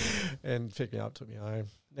 And picked me up, took me home.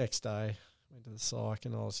 Next day, went to the psych,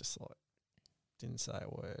 and I was just like, didn't say a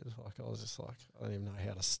word. I was just like, I don't even know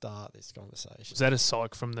how to start this conversation. Was that a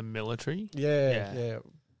psych from the military? Yeah.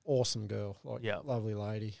 Awesome girl, lovely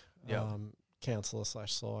lady. Yeah. Counsellor /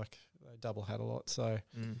 psych. They double had a lot. So,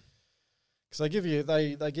 because they give you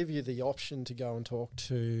the option to go and talk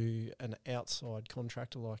to an outside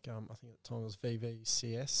contractor, like I think at the time it was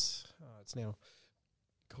VVCS. It's now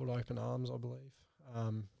called Open Arms, I believe.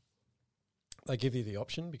 They give you the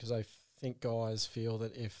option because they think guys feel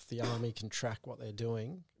that if the army can track what they're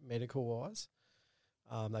doing medical wise,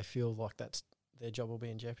 they feel like their job will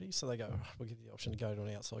be in jeopardy. So they go, we'll give you the option to go to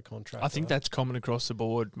an outside contractor. I think that's common across the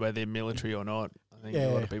board, whether military or not. I think a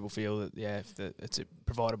lot of people feel that, if it's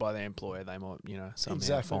provided by their employer, they might,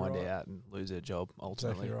 somehow find out and lose their job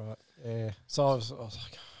ultimately. Exactly right. Yeah. So I was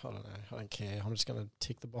like, I don't know. I don't care. I'm just going to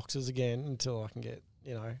tick the boxes again until I can get,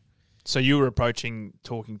 So you were approaching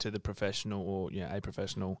talking to the professional or a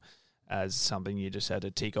professional as something you just had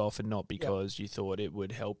to tick off, and not because you thought it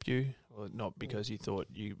would help you, or not because you thought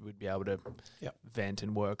you would be able to vent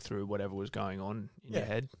and work through whatever was going on in your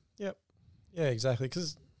head. Yep. Yeah, exactly.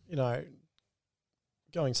 Because,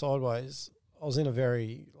 going sideways, I was in a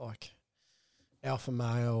very, alpha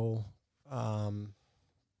male,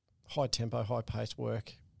 high tempo, high paced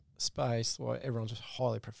work space where everyone's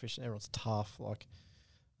highly proficient, everyone's tough,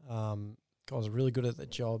 guys are really good at their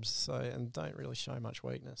jobs, and don't really show much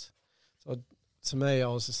weakness. So to me, I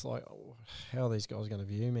was just like, how are these guys going to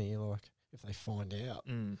view me, if they find out?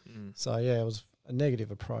 So it was a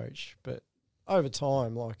negative approach, but over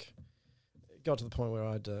time, it got to the point where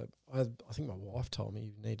I think my wife told me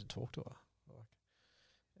you need to talk to her.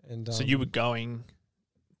 And so you were going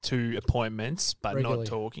to appointments but regularly. Not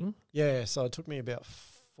talking? Yeah, so it took me about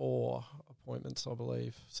 4 appointments, I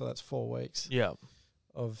believe. So that's 4 weeks. Yeah.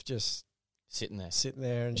 Of just sitting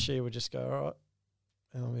there, and she would just go, all right.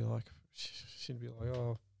 And I'll be like, she'd be like,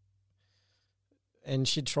 oh. And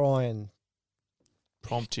she'd try and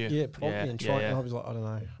prompt you. Yeah, prompt me and try. And I'll be like, I don't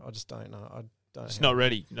know. I just don't know. I don't. It's not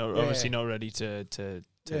ready. No, obviously not ready to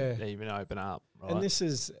even open up. Right?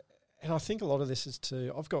 And I think a lot of this is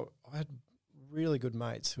I had really good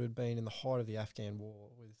mates who had been in the height of the Afghan war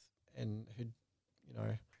and who'd,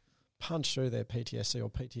 punched through their PTSD or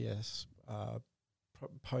PTS,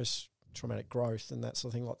 post-traumatic growth and that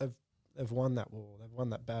sort of thing. They've they've won that war, they've won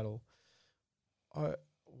that battle.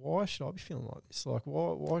 Why should I be feeling like this? Like,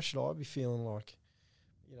 why should I be feeling like,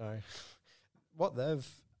 you know, what they've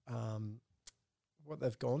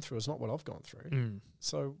gone through is not what I've gone through.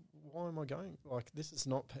 So why am I going like this? Is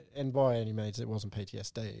not, and by any means, it wasn't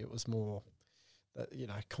PTSD. It was more that, you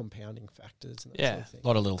know, compounding factors. And that sort of thing. A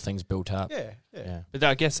lot of little things built up. Yeah. But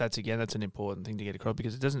I guess that's an important thing to get across,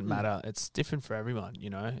 because it doesn't matter. It's different for everyone, you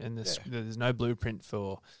know, and there's no blueprint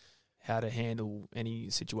for how to handle any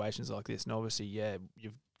situations like this. And obviously,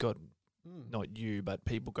 you've got not you, but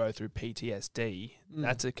people go through PTSD.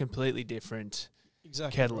 That's a completely different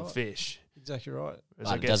kettle of fish. Exactly right.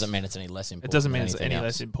 But it doesn't mean it's any less important. It doesn't mean it's any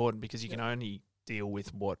less important, because you can only deal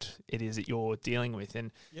with what it is that you're dealing with.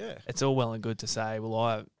 And it's all well and good to say, well,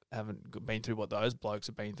 I haven't been through what those blokes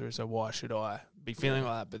have been through, so why should I be feeling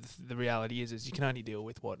like that? But the reality is you can only deal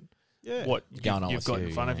with what you've got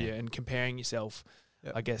in front of you, and comparing yourself,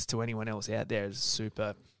 I guess, to anyone else out there is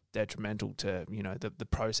super detrimental to, you know, the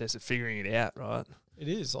process of figuring it out, right? It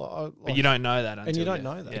is. But you don't know that until... And you don't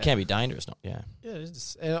know that. It can be dangerous, not... Yeah, it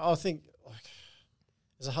is. And I think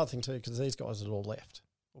it's a hard thing too, because these guys had all left.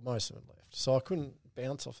 Well, most of them left. So I couldn't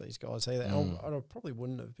bounce off these guys either. And I probably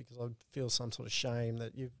wouldn't have, because I'd feel some sort of shame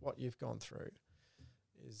that what you've gone through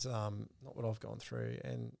is not what I've gone through.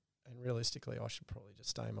 And realistically, I should probably just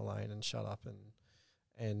stay in my lane and shut up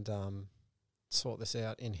and sort this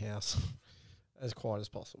out in-house as quiet as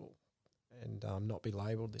possible, and not be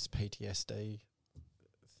labelled this PTSD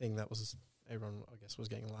thing that was everyone, I guess, was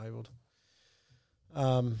getting labelled.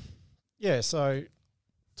 So it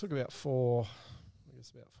took about four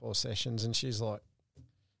sessions, and she's like,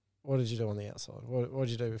 "What did you do on the outside? What did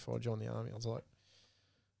you do before I joined the army?" I was like,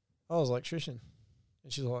 "I was an electrician,"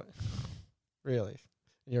 and she's like, "Really?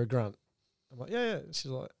 And you're a grunt?" I'm like, "Yeah." And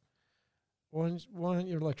she's like, why aren't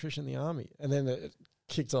you an electrician in the army?" And then it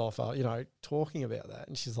kicked off, you know, talking about that,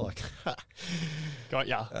 and she's like, "Got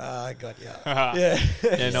ya." Got ya.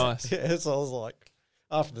 Yeah, nice. Yeah, so I was like,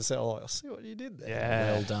 after the set, I was like, "I'll see what you did there."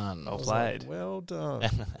 Yeah, well done. Well played. Like, well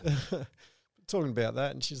done. Talking about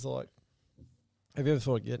that, and she's like, "Have you ever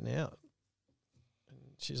thought of getting out?" And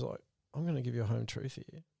she's like, "I'm going to give you a home truth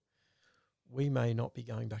here. We may not be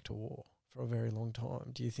going back to war for a very long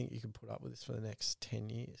time. Do you think you can put up with this for the next 10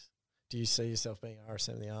 years? Do you see yourself being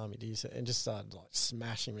RSM in the army? And just started like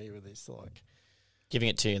smashing me with this, like giving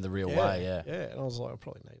it to you in the real way. Yeah. And I was like, I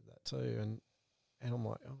probably need that too. And I'm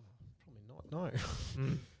like, oh, probably not. No.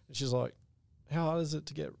 And she's like, how hard is it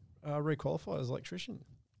to get requalified as an electrician?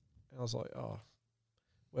 And I was like, oh,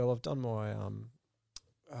 well, I've done my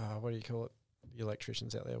what do you call it? The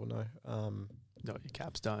electricians out there will know. Not your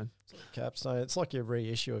capstone. Capstone. It's like your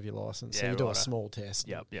reissue of your license. Yeah, so you do a small test.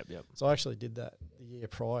 Yep. So I actually did that the year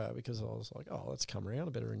prior, because I was like, oh, let's come around. I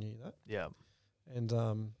better renew that. Yeah. And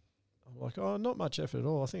I'm like, oh, not much effort at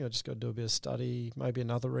all. I think I just got to do a bit of study, maybe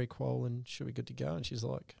another requal, and should be good to go. And she's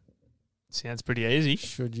like, sounds pretty easy.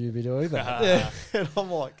 Should you be doing that? Yeah. And I'm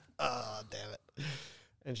like, damn it.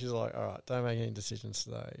 And she's like, all right, don't make any decisions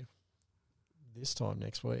today. This time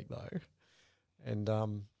next week, though. And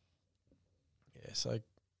so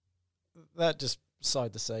that just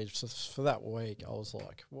sowed the seed. So for that week, I was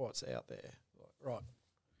like, what's out there? Like, right.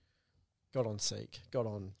 Got on Seek, got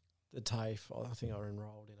on the TAFE. I think I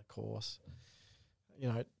enrolled in a course. You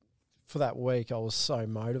know, for that week, I was so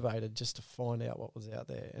motivated just to find out what was out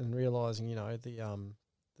there, and realising, you know,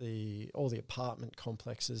 all the apartment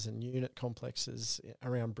complexes and unit complexes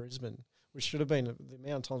around Brisbane, which should have been the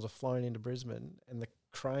amount of times I've flown into Brisbane, and the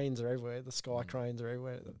cranes are everywhere, the sky cranes are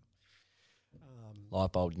everywhere.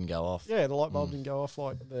 Light bulb didn't go off. Yeah, the light bulb didn't go off.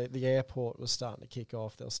 Like the airport was starting to kick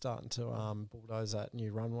off. They were starting to bulldoze that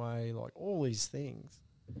new runway, like all these things.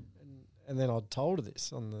 And then I told her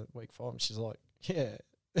this on the week 5, and she's like, yeah.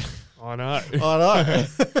 I know. I know.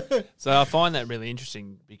 So I find that really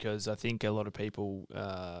interesting, because I think a lot of people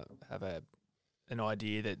have an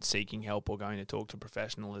idea that seeking help or going to talk to a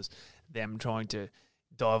professional is them trying to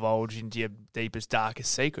divulge into your deepest,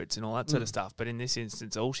 darkest secrets and all that sort of stuff. But in this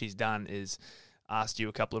instance, all she's done is asked you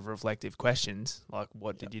a couple of reflective questions, like,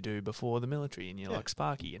 what did you do before the military? And you're like,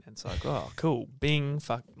 Sparky. And it's like, oh, cool. Bing,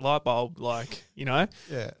 fuck, light bulb. Like, you know?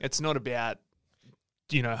 Yeah. It's not about,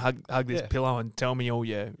 you know, hug this pillow and tell me all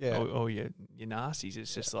your nasties.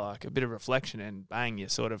 It's just like a bit of reflection, and bang, you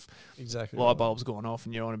sort of light bulb's gone off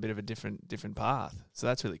and you're on a bit of a different path. So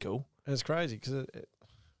that's really cool. And it's crazy, because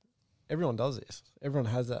everyone does this.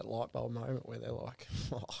 Everyone has that light bulb moment where they're like,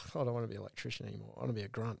 oh, I don't want to be an electrician anymore. I want to be a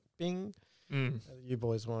grunt. Bing. You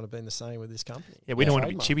boys might have been the same with this company. Yeah, we don't want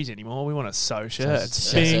to be chibbies anymore. We want to sew shirts.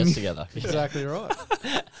 Sew shirts together. Exactly right.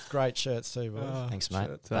 Great shirts too, boys. Thanks, mate.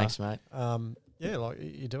 Thanks, mate. yeah, like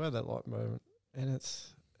you do have that light moment, and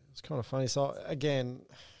it's kind of funny. So again,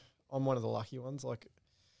 I'm one of the lucky ones. Like,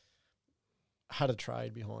 I had a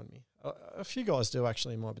trade behind me. A few guys do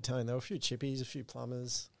actually in my battalion. There were a few chippies, a few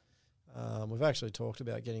plumbers. We've actually talked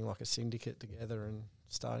about getting like a syndicate together and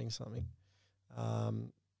starting something.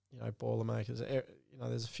 Boilermakers.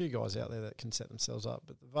 There's a few guys out there that can set themselves up,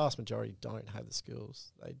 but the vast majority don't have the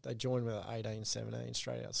skills. They join with 18, 17,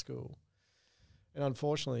 straight out of school. And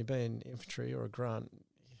unfortunately, being infantry or a grunt,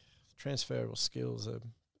 transferable skills are,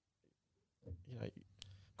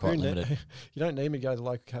 Quite limited. You don't need me to go to the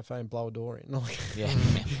local cafe and blow a door in. Like, Yeah.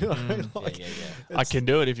 I can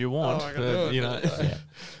do it if you want. I can do it. Yeah.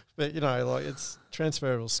 But, it's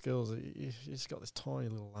transferable skills. You just got this tiny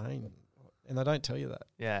little lane, and they don't tell you that.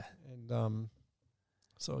 Yeah. And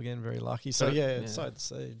so, again, very lucky. So, sowed the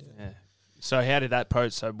seed. Yeah. So how did that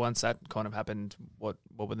so once that kind of happened, what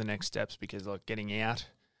were the next steps? Because, like, getting out,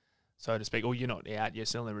 so to speak, or you're not out, you're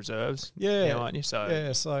still in the reserves now, aren't you?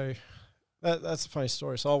 So so that's a funny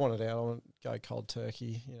story. So I wanted out. I wanted to go cold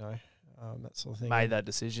turkey, that sort of thing. made that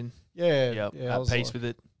decision. Yeah. At peace with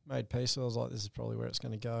it. Made peace. I was like, this is probably where it's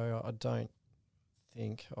going to go. I don't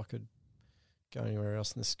think I could go anywhere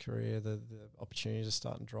else in this career. The opportunities are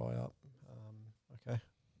starting to dry up. Okay,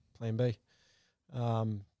 plan B.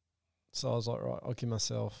 So I was like, right, I'll give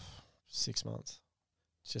myself 6 months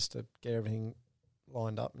just to get everything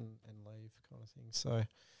lined up and leave kind of thing. So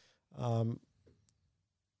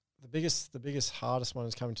the biggest, hardest one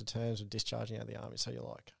is coming to terms with discharging out of the army. So you're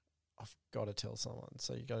like, I've got to tell someone.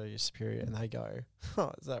 So you go to your superior and they go,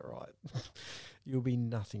 oh, is that right? You'll be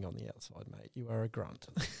nothing on the outside, mate. You are a grunt.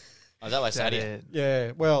 Oh, is that what I said?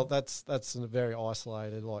 Yeah, well, that's a very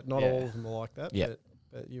isolated, like, not all of them are like that, Yeah.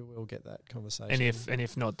 but you will get that conversation. And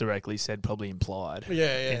if not directly said, probably implied.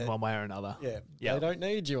 Yeah. In one way or another. Yeah. Yeah. They don't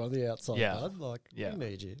need you on the outside, Yeah. bud. Like, Yeah. we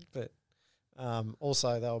need you. But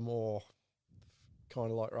also they were more kind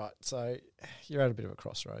of like, right, so you're at a bit of a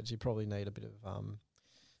crossroads. You probably need a bit of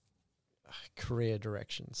career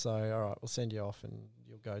direction. So, all right, we'll send you off and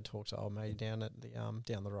you'll go talk to old mate down at the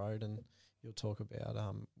down the road, and you'll talk about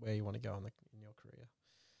where you want to go in your career.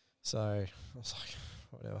 So I was like,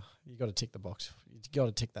 whatever. You got to tick the box. You got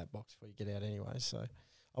to tick that box before you get out anyway. So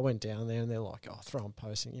I went down there and they're like, oh, throw on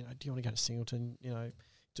posting. Do you want to go to Singleton?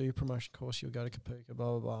 Do your promotion course. You'll go to Kapuka.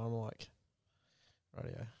 Blah blah blah. I'm like,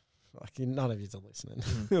 radio. Like, none of yous are listening.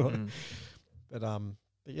 But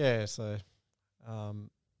yeah. So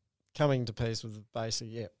coming to peace with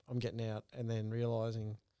basically, I'm getting out, and then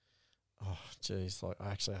realising, oh, geez, like,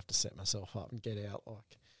 I actually have to set myself up and get out.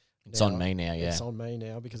 Like, It's on me now, yeah. It's on me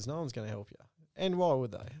now because no one's going to help you. And why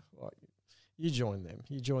would they? Like, you join them.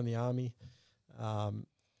 You join the army.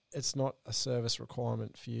 It's not a service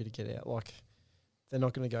requirement for you to get out. Like, they're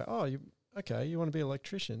not going to go, oh, you want to be an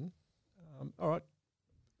electrician? All right,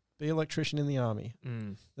 be an electrician in the army.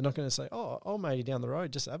 Mm. They're not going to say, oh, old matey down the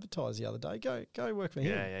road just advertised the other day. Go work for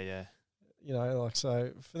him. Yeah.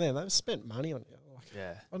 So for them, they've spent money on you. Like,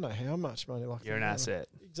 Yeah. I don't know how much money. Like, You're an asset.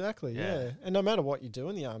 Exactly, Yeah. yeah. And no matter what you do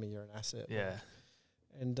in the army, you're an asset. Yeah.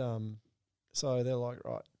 And so they're like,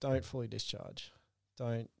 right, don't fully discharge.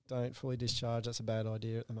 Don't fully discharge. That's a bad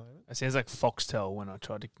idea at the moment. It sounds like Foxtel when I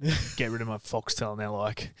tried to get rid of my Foxtel, and they're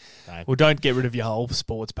like, Don't. well, don't get rid of your whole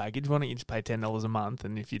sports package. Why don't you just pay $10 a month,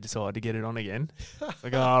 and if you decide to get it on again, it's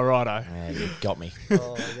like, oh, righto. Yeah, you got me.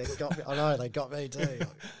 Oh, they got me. I know, they got me too. Like,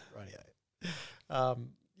 radio.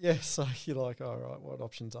 Yeah, so you're like, all right, what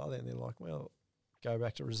options are there? And they're like, well, go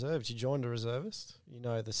back to reserves. You joined a reservist. You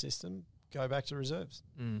know the system. Go back to reserves.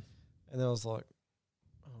 Mm. And then I was like,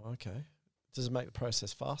 oh, okay. Does it make the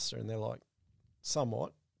process faster? And they're like,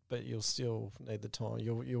 somewhat, but you'll still need the time.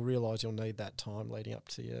 You'll realise you'll need that time leading up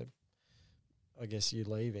to you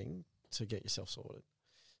leaving to get yourself sorted.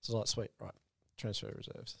 So like, sweet, right, transfer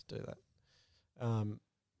reserves, do that.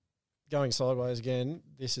 Going sideways again,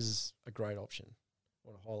 this is a great option. I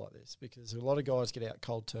want to highlight this because a lot of guys get out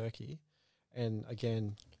cold turkey, and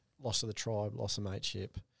again, loss of the tribe, loss of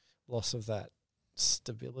mateship, loss of that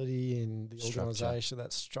stability in the organisation,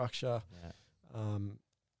 that structure. Yeah.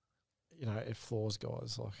 It floors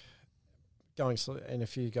guys. Like and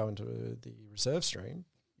if you go into the reserve stream,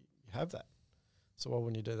 you have that. So why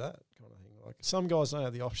wouldn't you do that kind of thing? Like, some guys don't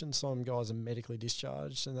have the option. Some guys are medically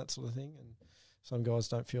discharged and that sort of thing, and some guys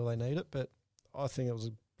don't feel they need it. But I think it was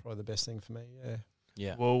probably the best thing for me. Yeah.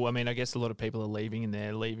 Yeah. Well, I mean, I guess a lot of people are leaving, and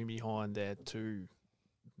they're leaving behind their two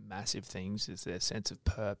massive things. Is their sense of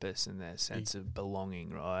purpose and their sense of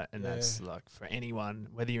belonging, right? And that's like for anyone,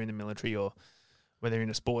 whether you're in the military or whether you're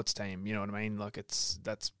in a sports team, you know what I mean? Like,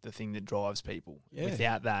 that's the thing that drives people. Yeah.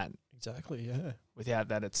 Without that, Exactly, yeah.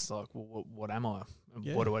 it's like, well, what am I?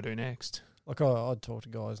 Yeah. What do I do next? Like I'd talk to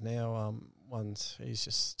guys now. One's he's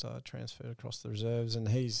just transferred across the reserves, and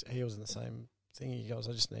he was in the same thing. He goes,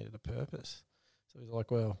 I just needed a purpose. So he's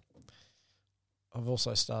like, well, I've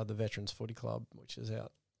also started the Veterans Footy Club, which is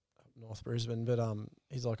out up North Brisbane. But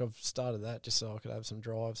he's like, I've started that just so I could have some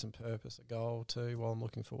drive, some purpose, a goal too while I'm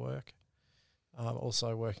looking for work.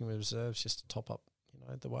 Also working with reserves just to top up,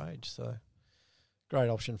 the wage. So great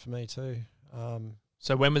option for me too.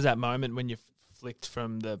 So when was that moment when you flicked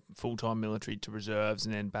from the full-time military to reserves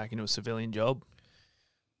and then back into a civilian job?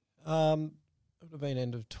 It would have been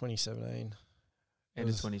end of 2017. End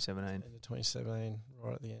of 2017. End of 2017,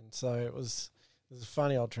 right at the end. So it was a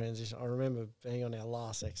funny old transition. I remember being on our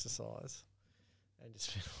last exercise and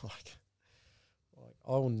just being like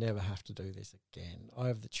I will never have to do this again. I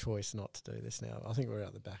have the choice not to do this now. I think we're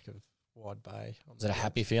out the back of Wide Bay. Was it a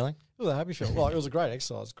happy feeling? It was a happy feeling. Like, it was a great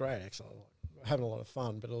exercise. Like, having a lot of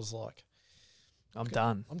fun, but it was like, I'm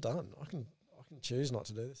done. I'm done. I can choose not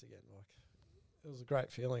to do this again. Like, it was a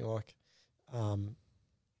great feeling. Like, I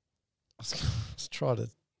was trying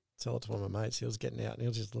to tell it to one of my mates. He was getting out and he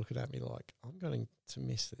was just looking at me like, I'm going to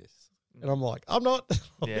miss this. And I'm like, I'm not.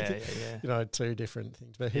 Yeah. Two different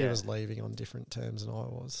things. But he was leaving on different terms than I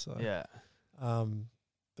was. So yeah.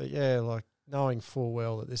 But yeah, like knowing full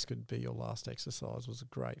well that this could be your last exercise was a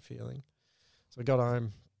great feeling. So I got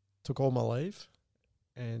home, took all my leave,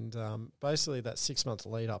 and basically that 6 months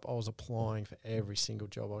lead up, I was applying for every single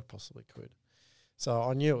job I possibly could. So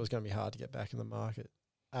I knew it was going to be hard to get back in the market.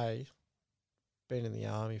 Been in the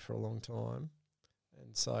army for a long time.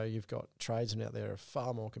 And so you've got tradesmen out there who are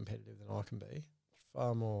far more competitive than I can be,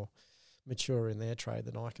 far more mature in their trade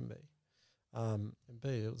than I can be. And B,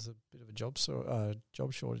 it was a bit of a job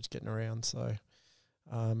shortage getting around, so it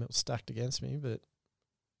was stacked against me. But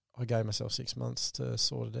I gave myself 6 months to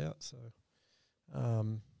sort it out. So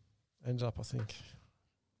ended up, I think,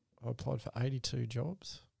 I applied for 82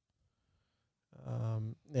 jobs.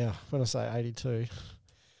 Now, when I say 82...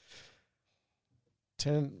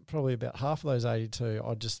 probably about half of those 82,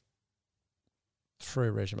 I just threw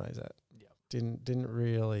resumes at. Yep. Didn't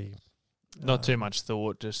really... Not too much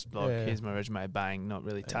thought, just like, here's my resume, bang, not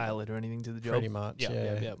really tailored or anything to the job. Pretty much,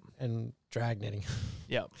 yeah. And dragnetting.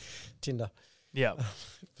 Yep. Tinder. Yep.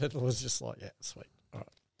 But it was just like, yeah, sweet. All right.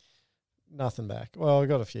 Nothing back. Well, I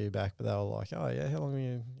got a few back, but they were like, oh, yeah, how long are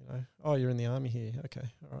you, oh, you're in the army here. Okay,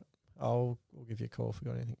 all right. We'll give you a call if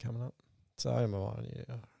we've got anything coming up. So I'm on,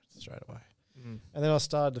 straight away. And then I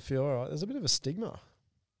started to feel, all right, there's a bit of a stigma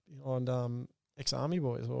behind ex-army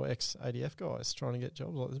boys or ex-ADF guys trying to get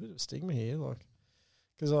jobs. Like, there's a bit of a stigma here, like,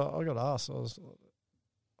 because I got asked. I think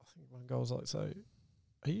one guy was like, "So,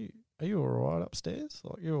 are you all right upstairs?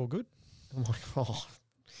 Like, you're all good?" I'm like, "Oh,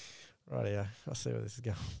 right, yeah, I see where this is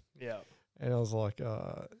going." Yeah. And I was like,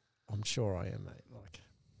 "I'm sure I am, mate." Like,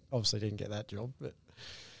 obviously didn't get that job, but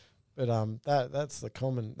that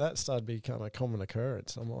started to become a common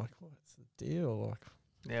occurrence. I'm like, what's the deal? Like,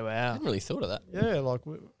 yeah, wow. I hadn't really thought of that. Yeah, like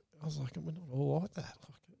I was like, we're not all like that.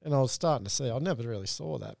 Like, and I was starting to see. I never really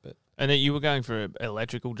saw that, but and then you were going for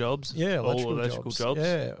electrical jobs. Yeah, all electrical jobs.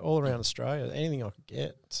 Yeah, all around Australia, anything I could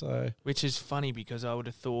get. So, which is funny because I would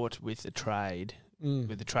have thought with the trade,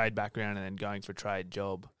 with the trade background, and then going for a trade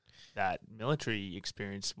job, that military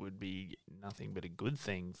experience would be nothing but a good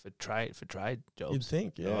thing for trade jobs. You'd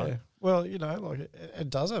think, yeah. Right? Well, like it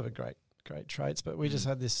does have a great traits, but we just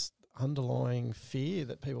had this underlying fear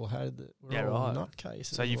that people had that we're all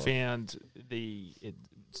nutcases. So you found it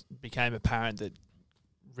became apparent that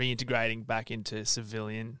reintegrating back into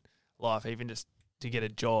civilian life, even just to get a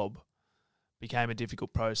job, became a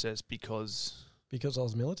difficult process because I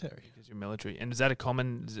was military. Because you're military, and is that a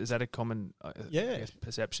common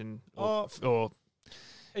perception or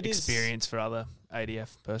experience for other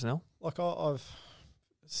ADF personnel? Like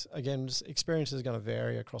experience is going to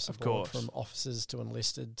vary across the board, from officers to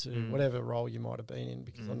enlisted to whatever role you might have been in,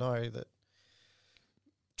 because I know that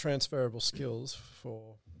transferable skills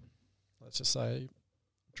for, let's just say,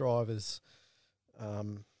 drivers,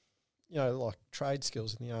 like trade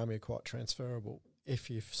skills in the army are quite transferable if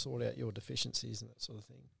you sort out your deficiencies and that sort of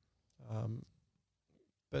thing.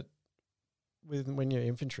 But when you're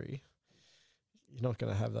infantry, you're not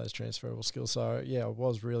going to have those transferable skills. So, I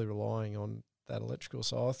was really relying on that electrical.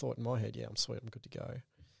 So I thought in my head, I'm sweet, I'm good to go.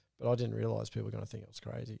 But I didn't realise people were going to think I was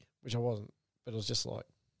crazy, which I wasn't. But it was just like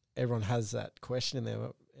everyone has that question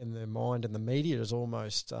in their mind, and the media has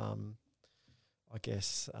almost, taught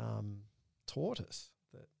us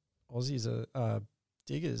that Aussies are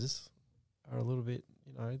diggers are a little bit,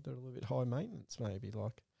 they're a little bit high maintenance maybe,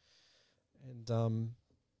 like. And,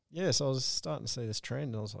 so I was starting to see this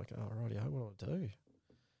trend, and I was like, oh, righty, what do I do?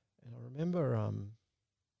 And I remember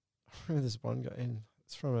I remember this one guy, and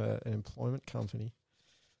it's from an employment company.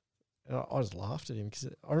 And I just laughed at him because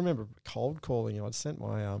I remember cold calling. I'd sent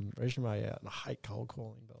my resume out, and I hate cold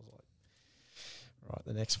calling, but I was like, right,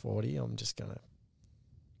 the next 40, I'm just going to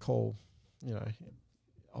call,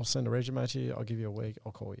 I'll send a resume to you. I'll give you a week.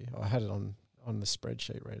 I'll call you. I had it on the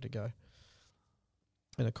spreadsheet ready to go.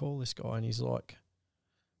 And I call this guy, and he's like,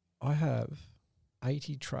 I have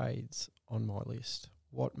 80 trades on my list.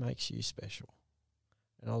 What makes you special?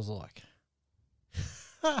 And I was like,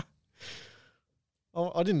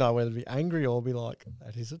 I didn't know whether to be angry or be like,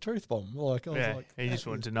 that is a truth bomb. Like, I was like, he just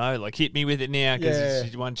wanted to know, like, hit me with it now because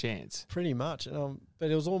it's one chance. Pretty much.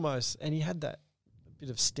 But it was almost, and he had that bit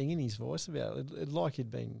of sting in his voice about it, like he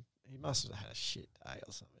must have had a shit day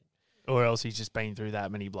or something. Or else he's just been through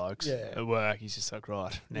that many blokes at work. He's just like,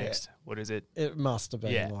 right, next. Yeah. What is it? It must have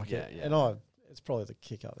been it. Yeah. And it's probably the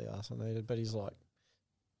kick up the arse I needed. But he's like,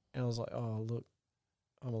 and I was like, oh, look,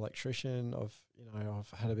 I'm an electrician. I've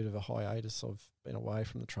had a bit of a hiatus. I've been away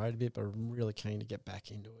from the trade a bit, but I'm really keen to get back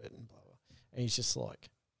into it and blah, blah. And he's just like,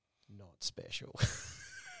 not special.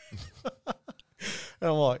 And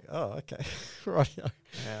I'm like, oh, okay. Right.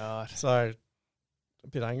 Yeah. So a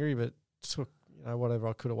bit angry, but took, whatever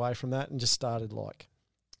I could away from that and just started like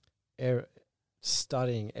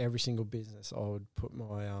studying every single business I would put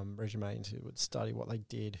my resume into, would study what they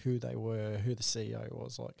did, who they were, who the CEO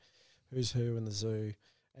was, like who's who in the zoo.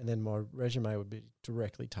 And then my resume would be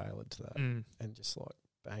directly tailored to that and just like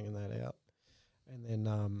banging that out. And then,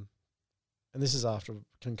 and this is after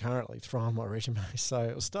concurrently throwing my resume. So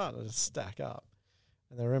it was starting to stack up.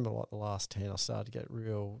 And I remember like the last 10, I started to get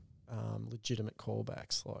real legitimate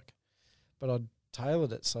callbacks. But I'd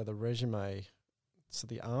tailored it so the resume, so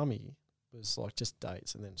the army was like just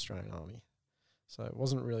dates and then Australian Army. So it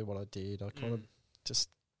wasn't really what I did. I kind of just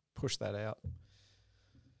pushed that out.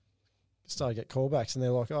 Started to get callbacks, and they're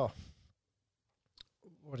like, "Oh,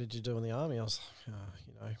 what did you do in the army?" I was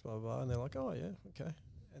like, blah, blah, blah. And they're like, "Oh, yeah, okay."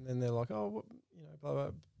 And then they're like, "Oh, what, blah,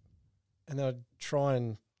 blah." And then I'd try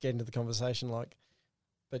and get into the conversation like,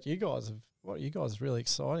 "But what you guys are really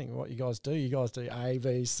exciting. What you guys do A,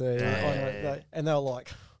 B, C." And they're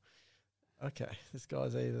like, "Okay, this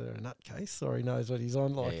guy's either a nutcase or he knows what he's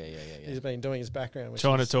on." Like, he's been doing his background. Which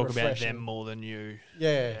trying to is talk refreshing. about them more than you.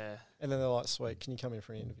 Yeah. And then they're like, "Sweet, can you come in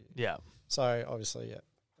for an interview?" Yeah. So obviously,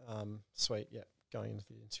 sweet, going into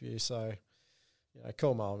the interview. So,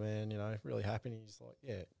 call my old man, really happy. And he's like,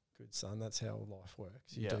 "Yeah, good son, that's how life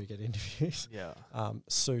works. You do get interviews." Yeah.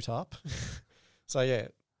 Suit up. So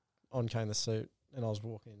on came the suit, and I was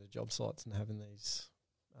walking into job sites and having these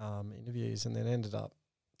interviews, and then ended up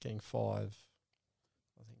getting five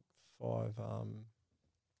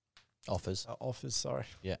offers. Offers, sorry.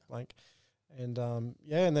 Yeah. Blank. And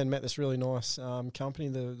and then met this really nice company.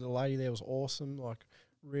 The lady there was awesome, like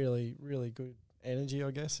really, really good energy,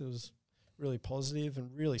 I guess. It was really positive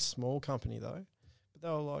and really small company though. But they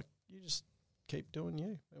were like, you just keep doing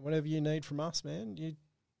you. And whatever you need from us, man, you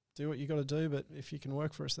do what you got to do. But if you can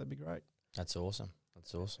work for us, that'd be great. That's awesome.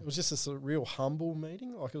 It was just this real humble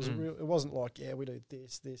meeting. Like it was it wasn't like, we do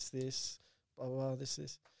this, blah, blah, this.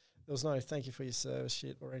 There was no thank you for your service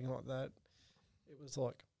shit or anything like that. It was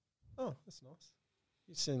like, oh, that's nice.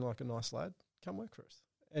 You seem like a nice lad. Come work for us.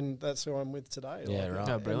 And that's who I'm with today. Yeah, right.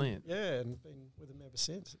 Oh, brilliant. And been with him ever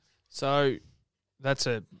since. So that's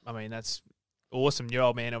awesome. Your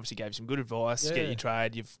old man obviously gave some good advice. Yeah. Get your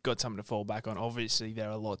trade. You've got something to fall back on. Obviously, there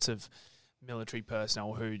are lots of military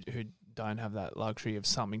personnel who don't have that luxury of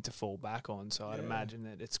something to fall back on. So I'd imagine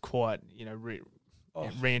that it's quite,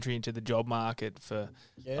 re-entry into the job market for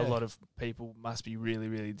a lot of people must be really,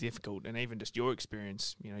 really difficult. And even just your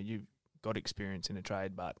experience, you've got experience in a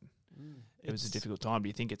trade, but it was a difficult time. Do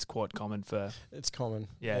you think it's quite common for... It's common.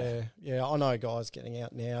 Yeah. Yeah, I know guys getting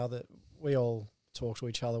out now that we all talk to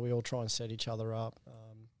each other. We all try and set each other up.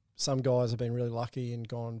 Some guys have been really lucky and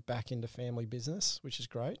gone back into family business, which is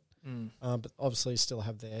great. But obviously still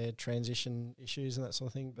have their transition issues and that sort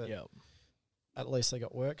of thing. But at least they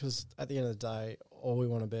got work, because at the end of the day, all we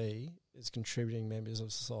want to be is contributing members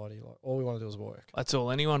of society. Like all we want to do is work. That's all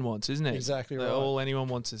anyone wants, isn't it? Exactly right. All anyone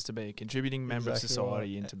wants is to be a contributing member of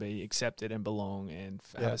society and to be accepted and belong and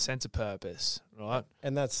have a sense of purpose, right?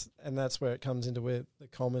 And that's where it comes into where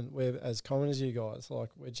we're as common as you guys. Like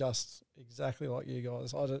we're just exactly like you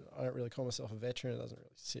guys. I don't really call myself a veteran. It doesn't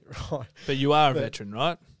really sit right. But you are a veteran,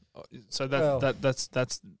 right? So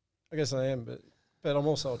that's. I guess I am, but I'm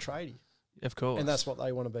also a tradie. Of course. And that's what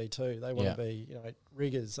they want to be too. They want to be,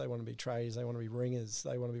 riggers. They want to be tradies. They want to be ringers.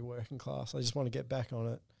 They want to be working class. They just want to get back on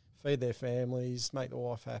it, feed their families, make the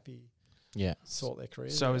wife happy, sort their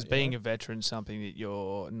careers. So is being a veteran something that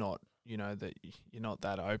you're not you know, that you're not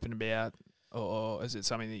that open about, or is it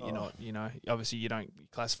something that you're not, you know, obviously you don't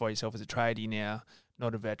classify yourself as a tradie now,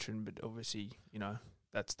 not a veteran, but obviously, you know,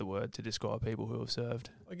 that's the word to describe people who have served.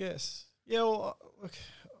 I guess. Yeah, well, look,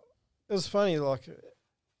 it was funny, like,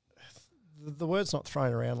 the word's not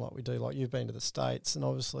thrown around like we do. Like, you've been to the States, and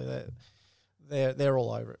obviously they're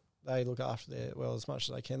all over it. They look after as much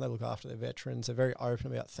as they can, they look after their veterans. They're very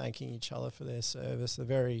open about thanking each other for their service. They're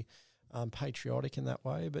very patriotic in that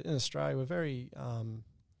way. But in Australia, we're very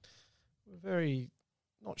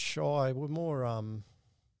not shy. We're more,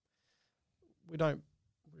 we don't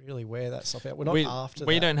really wear that stuff out. We're not after that.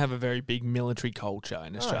 We don't have a very big military culture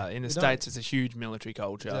in Australia. In the States, it's a huge military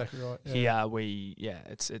culture. Exactly right. Here,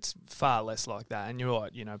 it's far less like that. And you're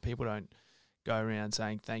right, you know, people don't go around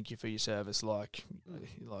saying thank you for your service like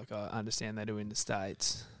I understand they do in the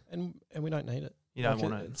States. And we don't need it. You don't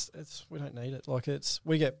want it. We don't need it. Like,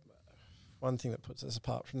 we get one thing that puts us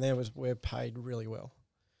apart from them is we're paid really well.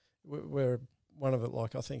 We're one of it.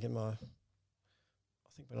 Like, I think when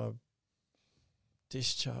I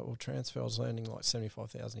discharge or transfer, I was earning like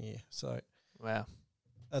 75,000 a year. So wow,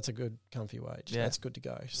 that's a good comfy wage. Yeah. That's good to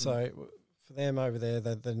go. So for them over there,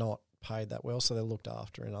 they're not paid that well, so they're looked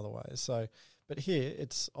after in other ways. So, but here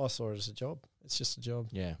I saw it as a job. It's just a job.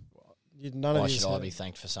 Yeah. Why should I be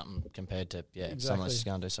thanked for something compared to someone else is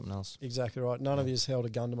going to do something else? Exactly right. None of you held a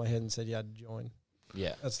gun to my head and said you had to join.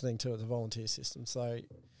 Yeah, that's the thing too. It's a volunteer system. So,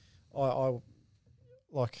 I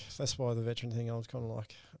like, that's why the veteran thing. I was kind of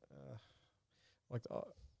like,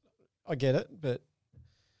 I get it, but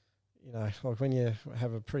you know, like, when you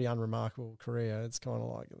have a pretty unremarkable career, it's kind of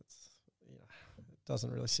like it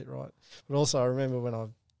doesn't really sit right. But also, I remember when I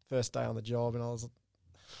first day on the job, and I was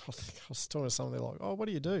talking to somebody like, "Oh, what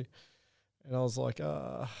do you do?" And I was like,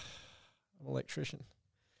 "I'm an electrician."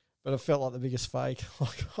 But it felt like the biggest fake.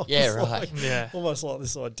 Almost like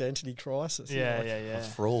this identity crisis. Yeah. A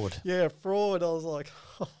fraud. Yeah, fraud. I was like,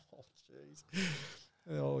 oh, jeez.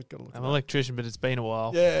 I'm an electrician, but it's been a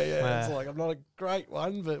while. Yeah. It's like, I'm not a great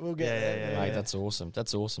one, but we'll get there. Mate, that's awesome.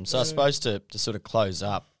 So I suppose to sort of close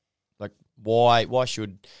up, like, why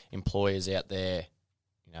should employers out there,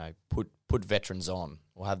 you know, put veterans on,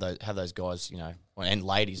 or have those guys, you know, and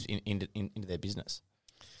ladies into their business?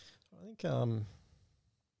 I think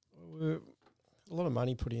a lot of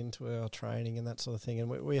money put into our training and that sort of thing, and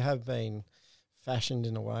we have been fashioned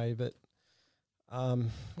in a way, but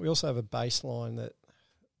we also have a baseline that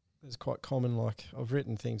is quite common. Like, I've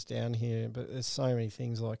written things down here, but there's so many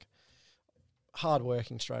things, like hard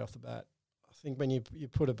working straight off the bat. I think when you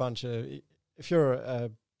put a bunch of, if you're a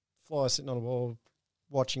flyer sitting on a wall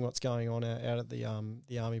watching what's going on out at the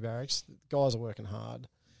army barracks, guys are working hard.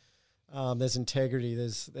 There's integrity.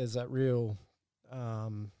 There's that real,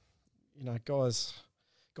 you know, guys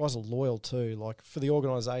are loyal too, like, for the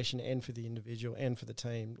organisation and for the individual and for the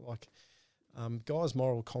team. Like, guys'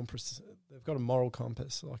 moral compass, they've got a moral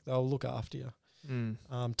compass. Like, they'll look after you.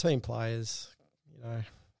 Team players, you know,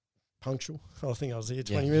 punctual. I think I was here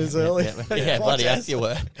 20 minutes early. Yeah, bloody hell, you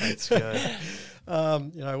were. Let's go.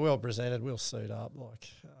 You know, well presented, we'll suit up. Like,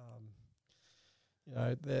 you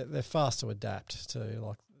know, they're fast to adapt to,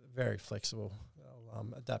 like, very flexible.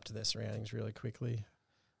 They'll adapt to their surroundings really quickly.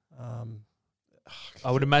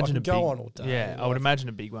 I would imagine on all day. Yeah, I would imagine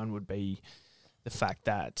a big one would be the fact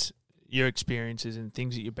that your experiences and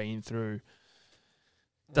things that you've been through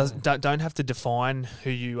don't have to define who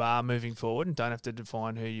you are moving forward, and don't have to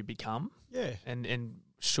define who you become. Yeah. And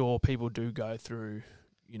sure, people do go through,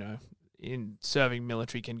 you know, in serving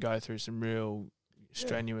military can go through some real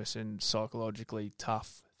strenuous and psychologically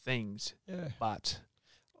tough things. Yeah. But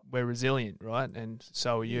we're resilient, right? And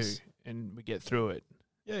so are you, and we get through it.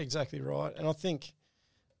 Yeah, exactly right. And I think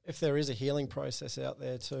if there is a healing process out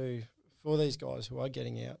there too for these guys who are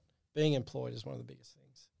getting out, being employed is one of the biggest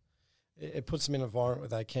things. It puts them in an environment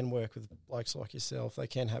where they can work with blokes like yourself. They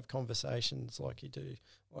can have conversations like you do,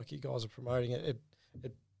 like you guys are promoting it.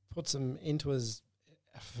 It puts them into a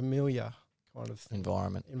familiar kind of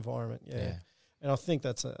environment. Yeah. And I think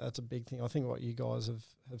that's a big thing. I think what you guys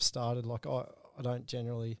have started, like, I don't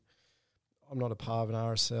generally, I'm not a part of an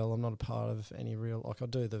RSL. I'm not a part of any real, like, I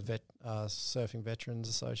do the Surfing Veterans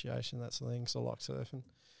Association, that sort of thing, so I like surfing.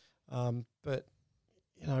 But,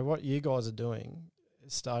 you know, what you guys are doing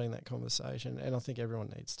is starting that conversation, and I think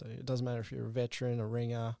everyone needs to. It doesn't matter if you're a veteran, a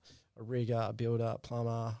ringer, a rigger, a builder, a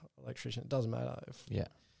plumber, electrician. It doesn't matter.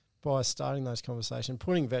 By starting those conversations,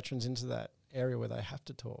 putting veterans into that area where they have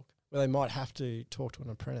to talk, where they might have to talk to an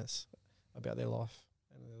apprentice about their life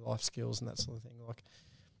and their life skills and that sort of thing. Like,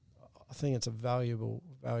 I think it's a valuable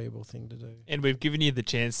thing to do. And we've given you the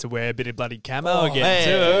chance to wear a bit of bloody camo again hey,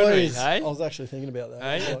 too, haven't we, Boys, hey? I was actually thinking about that.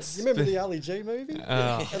 Hey, Like, it's- you remember the Ali G movie?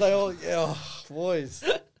 Oh. And they all, boys.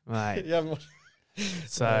 Mate. You haven't watched-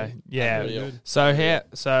 So yeah, Unreal.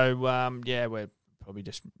 yeah, we're probably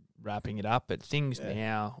just wrapping it up. But things Yeah.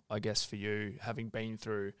 now, I guess, for you, having been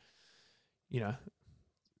through,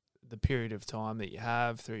 the period of time that you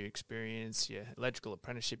have through your experience, your electrical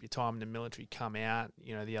apprenticeship, your time in the military, come out,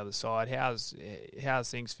 the other side. How's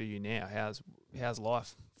things for you now? How's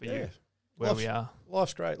life for you? Where we are?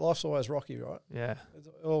 Life's great. Life's always rocky, right? Yeah, It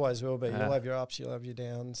always will be. Yeah. You'll have your ups, you'll have your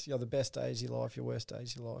downs. You'll have the best days of your life, your worst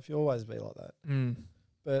days of your life. You'll always be like that.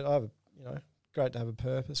 But great to have a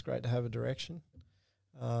purpose, great to have a direction.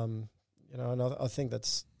 And I think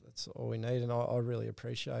that's all we need, and I really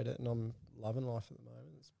appreciate it, and I'm loving life at the moment.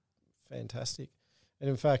 It's fantastic. And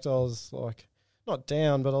in fact, I was like, not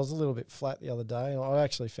down, but I was a little bit flat the other day, and I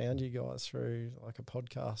actually found you guys through like a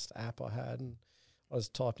podcast app I had, and I was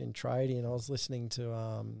typed in tradie, and I was listening to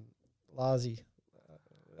Larzy.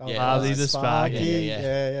 Larzy the Sparky.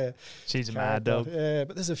 Yeah. she's a mad dog. Yeah,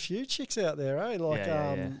 but there's a few chicks out there, eh? Like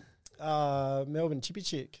Yeah. Melbourne Chippy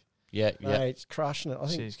Chick. Yeah. Mate, crushing it. I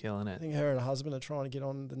think She's killing I it. think her and her husband are trying to get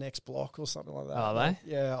on the next block or something like that. Are Like,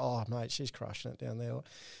 yeah. Oh, mate, she's crushing it down there. Like,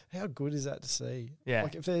 how good is that to see? Yeah.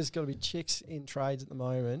 Like, if there's got to be chicks in trades at the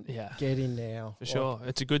moment, Yeah, get in now. for sure.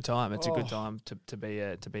 It's a good time. It's a good Oh. time to be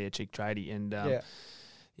a chick tradie, and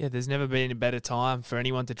Yeah, there's never been a better time for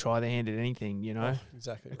anyone to try their hand at anything.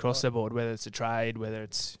 exactly. Across the board, whether it's a trade, whether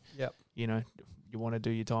it's Yep. you want to do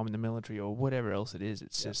your time in the military or whatever else it is.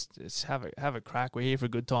 It's Yep. just have a crack. We're here for a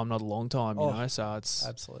good time, not a long time. So it's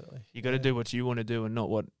Absolutely. you got to do what you want to do and not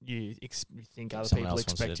what you think other Someone people else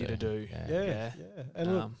wants expect you you to to do. do. Yeah.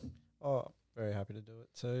 And look, very happy to do it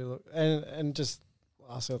too. Look, and just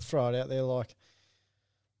I'll throw it out there, like,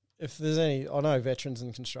 if there's any, I know veterans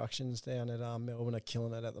and constructions down at Melbourne are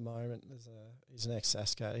killing it at the moment. He's an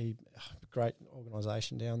ex-SASCAT, great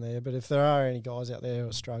organisation down there. But if there are any guys out there who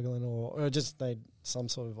are struggling or just need some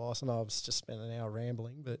sort of advice, I know I've just spent an hour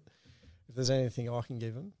rambling, but if there's anything I can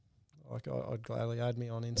give them, like I'd gladly add me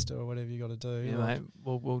on Insta or whatever you got to do. Yeah, like, mate.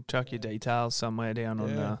 We'll chuck your details somewhere down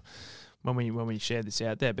on when we share this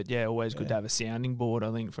out there. But yeah, always good to have a sounding board.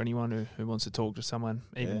 I think for anyone who wants to talk to someone,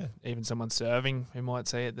 even someone serving who might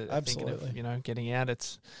see it, that are thinking of getting out.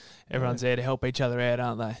 It's everyone's there to help each other out,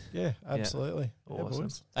 aren't they? Yeah, absolutely. Yeah. Yeah, Awesome.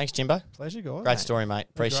 boys. Thanks, Jimbo. Pleasure, guys. Great story, mate.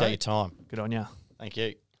 Appreciate great. your time. Good on you. Thank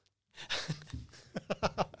you.